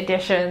tiny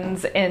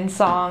additions in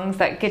songs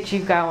that get you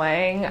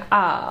going.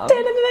 Yeah,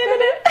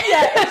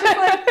 it's just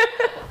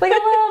like a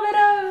little bit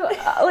of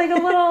a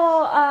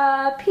little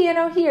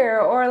piano here,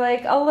 or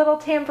like a little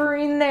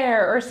tambourine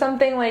there, or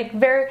something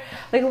very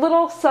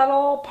little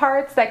subtle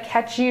parts that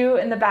catch you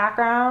in the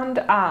background.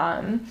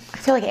 I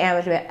feel like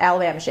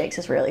Alabama Shakes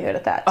is really good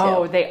at that too.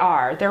 Oh, they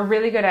are. They're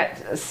really good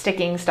at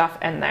sticking stuff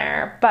in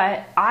there.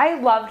 But I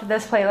loved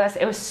this playlist.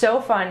 It was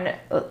so fun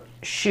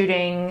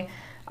shooting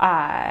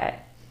our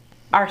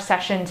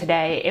session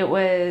today.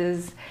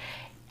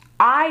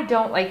 I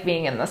don't like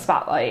being in the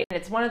spotlight.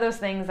 It's one of those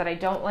things that I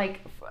don't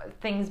like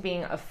things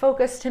being a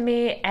focus to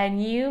me,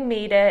 and you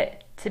made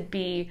it to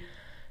be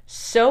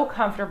so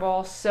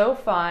comfortable, so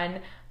fun.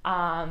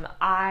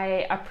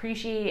 I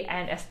appreciate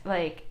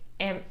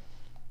and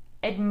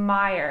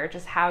admire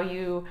just how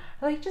you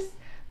are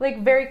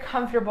very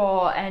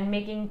comfortable and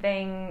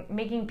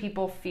making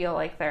people feel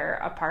like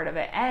they're a part of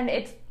it.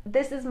 And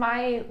this is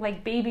my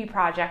baby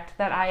project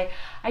that I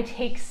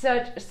take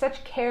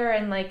such care,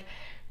 and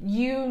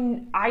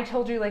I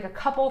told you a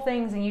couple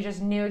things and you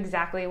just knew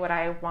exactly what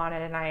I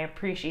wanted, and I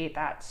appreciate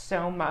that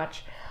so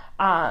much.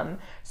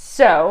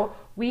 So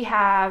we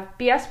have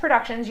BS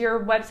Productions.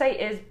 Your website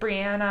is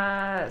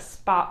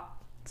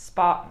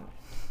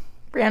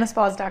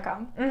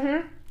BriannaSpas.com.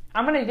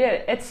 I'm gonna do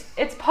it.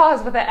 It's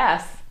pause with an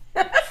S.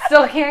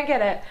 Still can't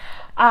get it.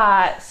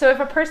 So if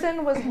a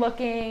person was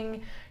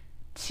looking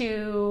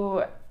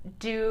to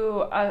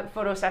do a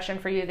photo session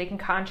for you, they can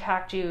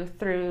contact you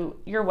through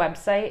your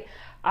website.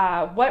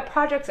 What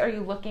projects are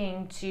you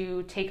looking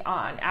to take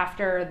on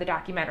after the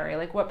documentary?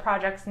 Like, what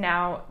projects,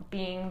 now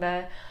being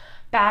the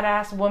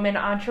badass woman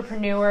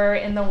entrepreneur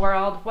in the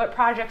world, what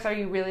projects are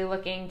you really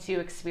looking to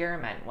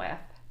experiment with?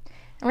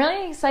 I'm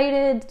really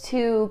excited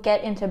to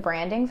get into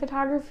branding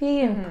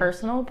photography and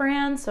personal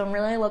brands. So I'm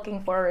really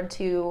looking forward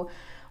to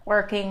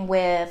working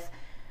with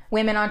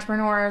women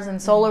entrepreneurs and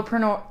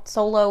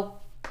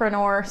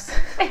solopreneurs.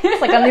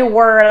 It's like a new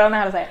word. I don't know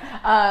how to say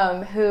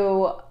it.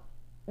 Who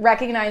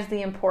recognize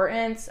the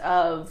importance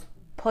of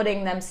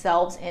putting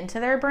themselves into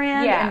their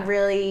brand and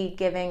really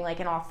giving like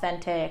an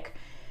authentic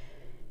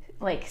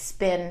like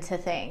spin to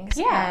things.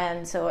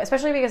 And so,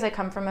 especially because I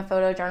come from a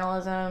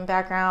photojournalism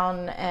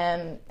background,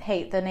 and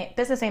hey, the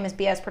business name is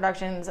BS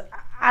Productions.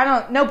 I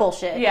don't, no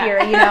bullshit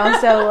here, you know?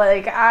 So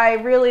like, I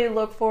really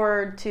look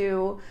forward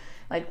to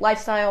like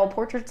lifestyle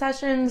portrait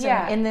sessions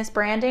and in this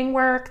branding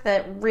work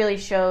that really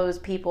shows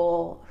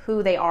people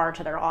who they are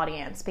to their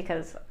audience,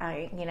 because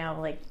I, you know,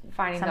 like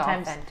finding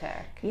sometimes, the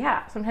authentic.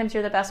 Yeah, sometimes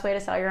you're the best way to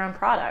sell your own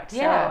product.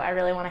 So I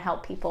really want to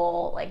help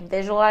people like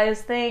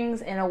visualize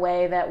things in a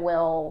way that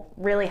will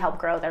really help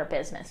grow their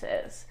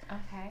businesses.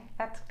 Okay,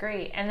 that's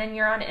great. And then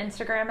you're on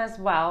Instagram as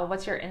well.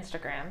 What's your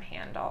Instagram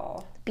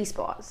handle?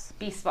 B-Spas.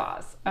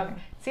 B-Spas. Okay.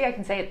 See, I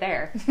can say it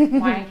there.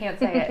 Why I can't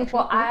say it?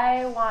 Well,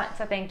 I want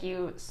to thank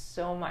you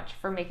so much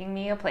for making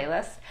me a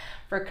playlist,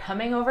 for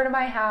coming over to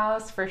my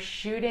house, for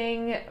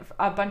shooting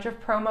a bunch of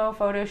promo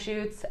photo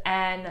shoots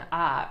and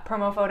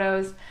promo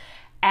photos,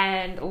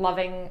 and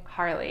loving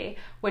Harley,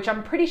 which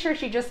I'm pretty sure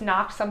she just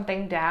knocked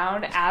something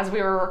down as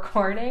we were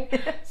recording.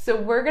 So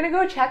we're going to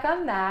go check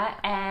on that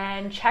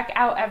and check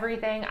out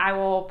everything. I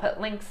will put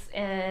links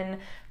in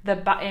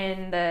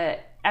the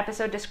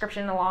episode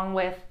description along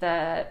with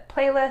the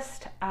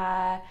playlist.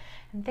 And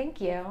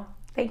thank you.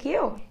 Thank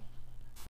you.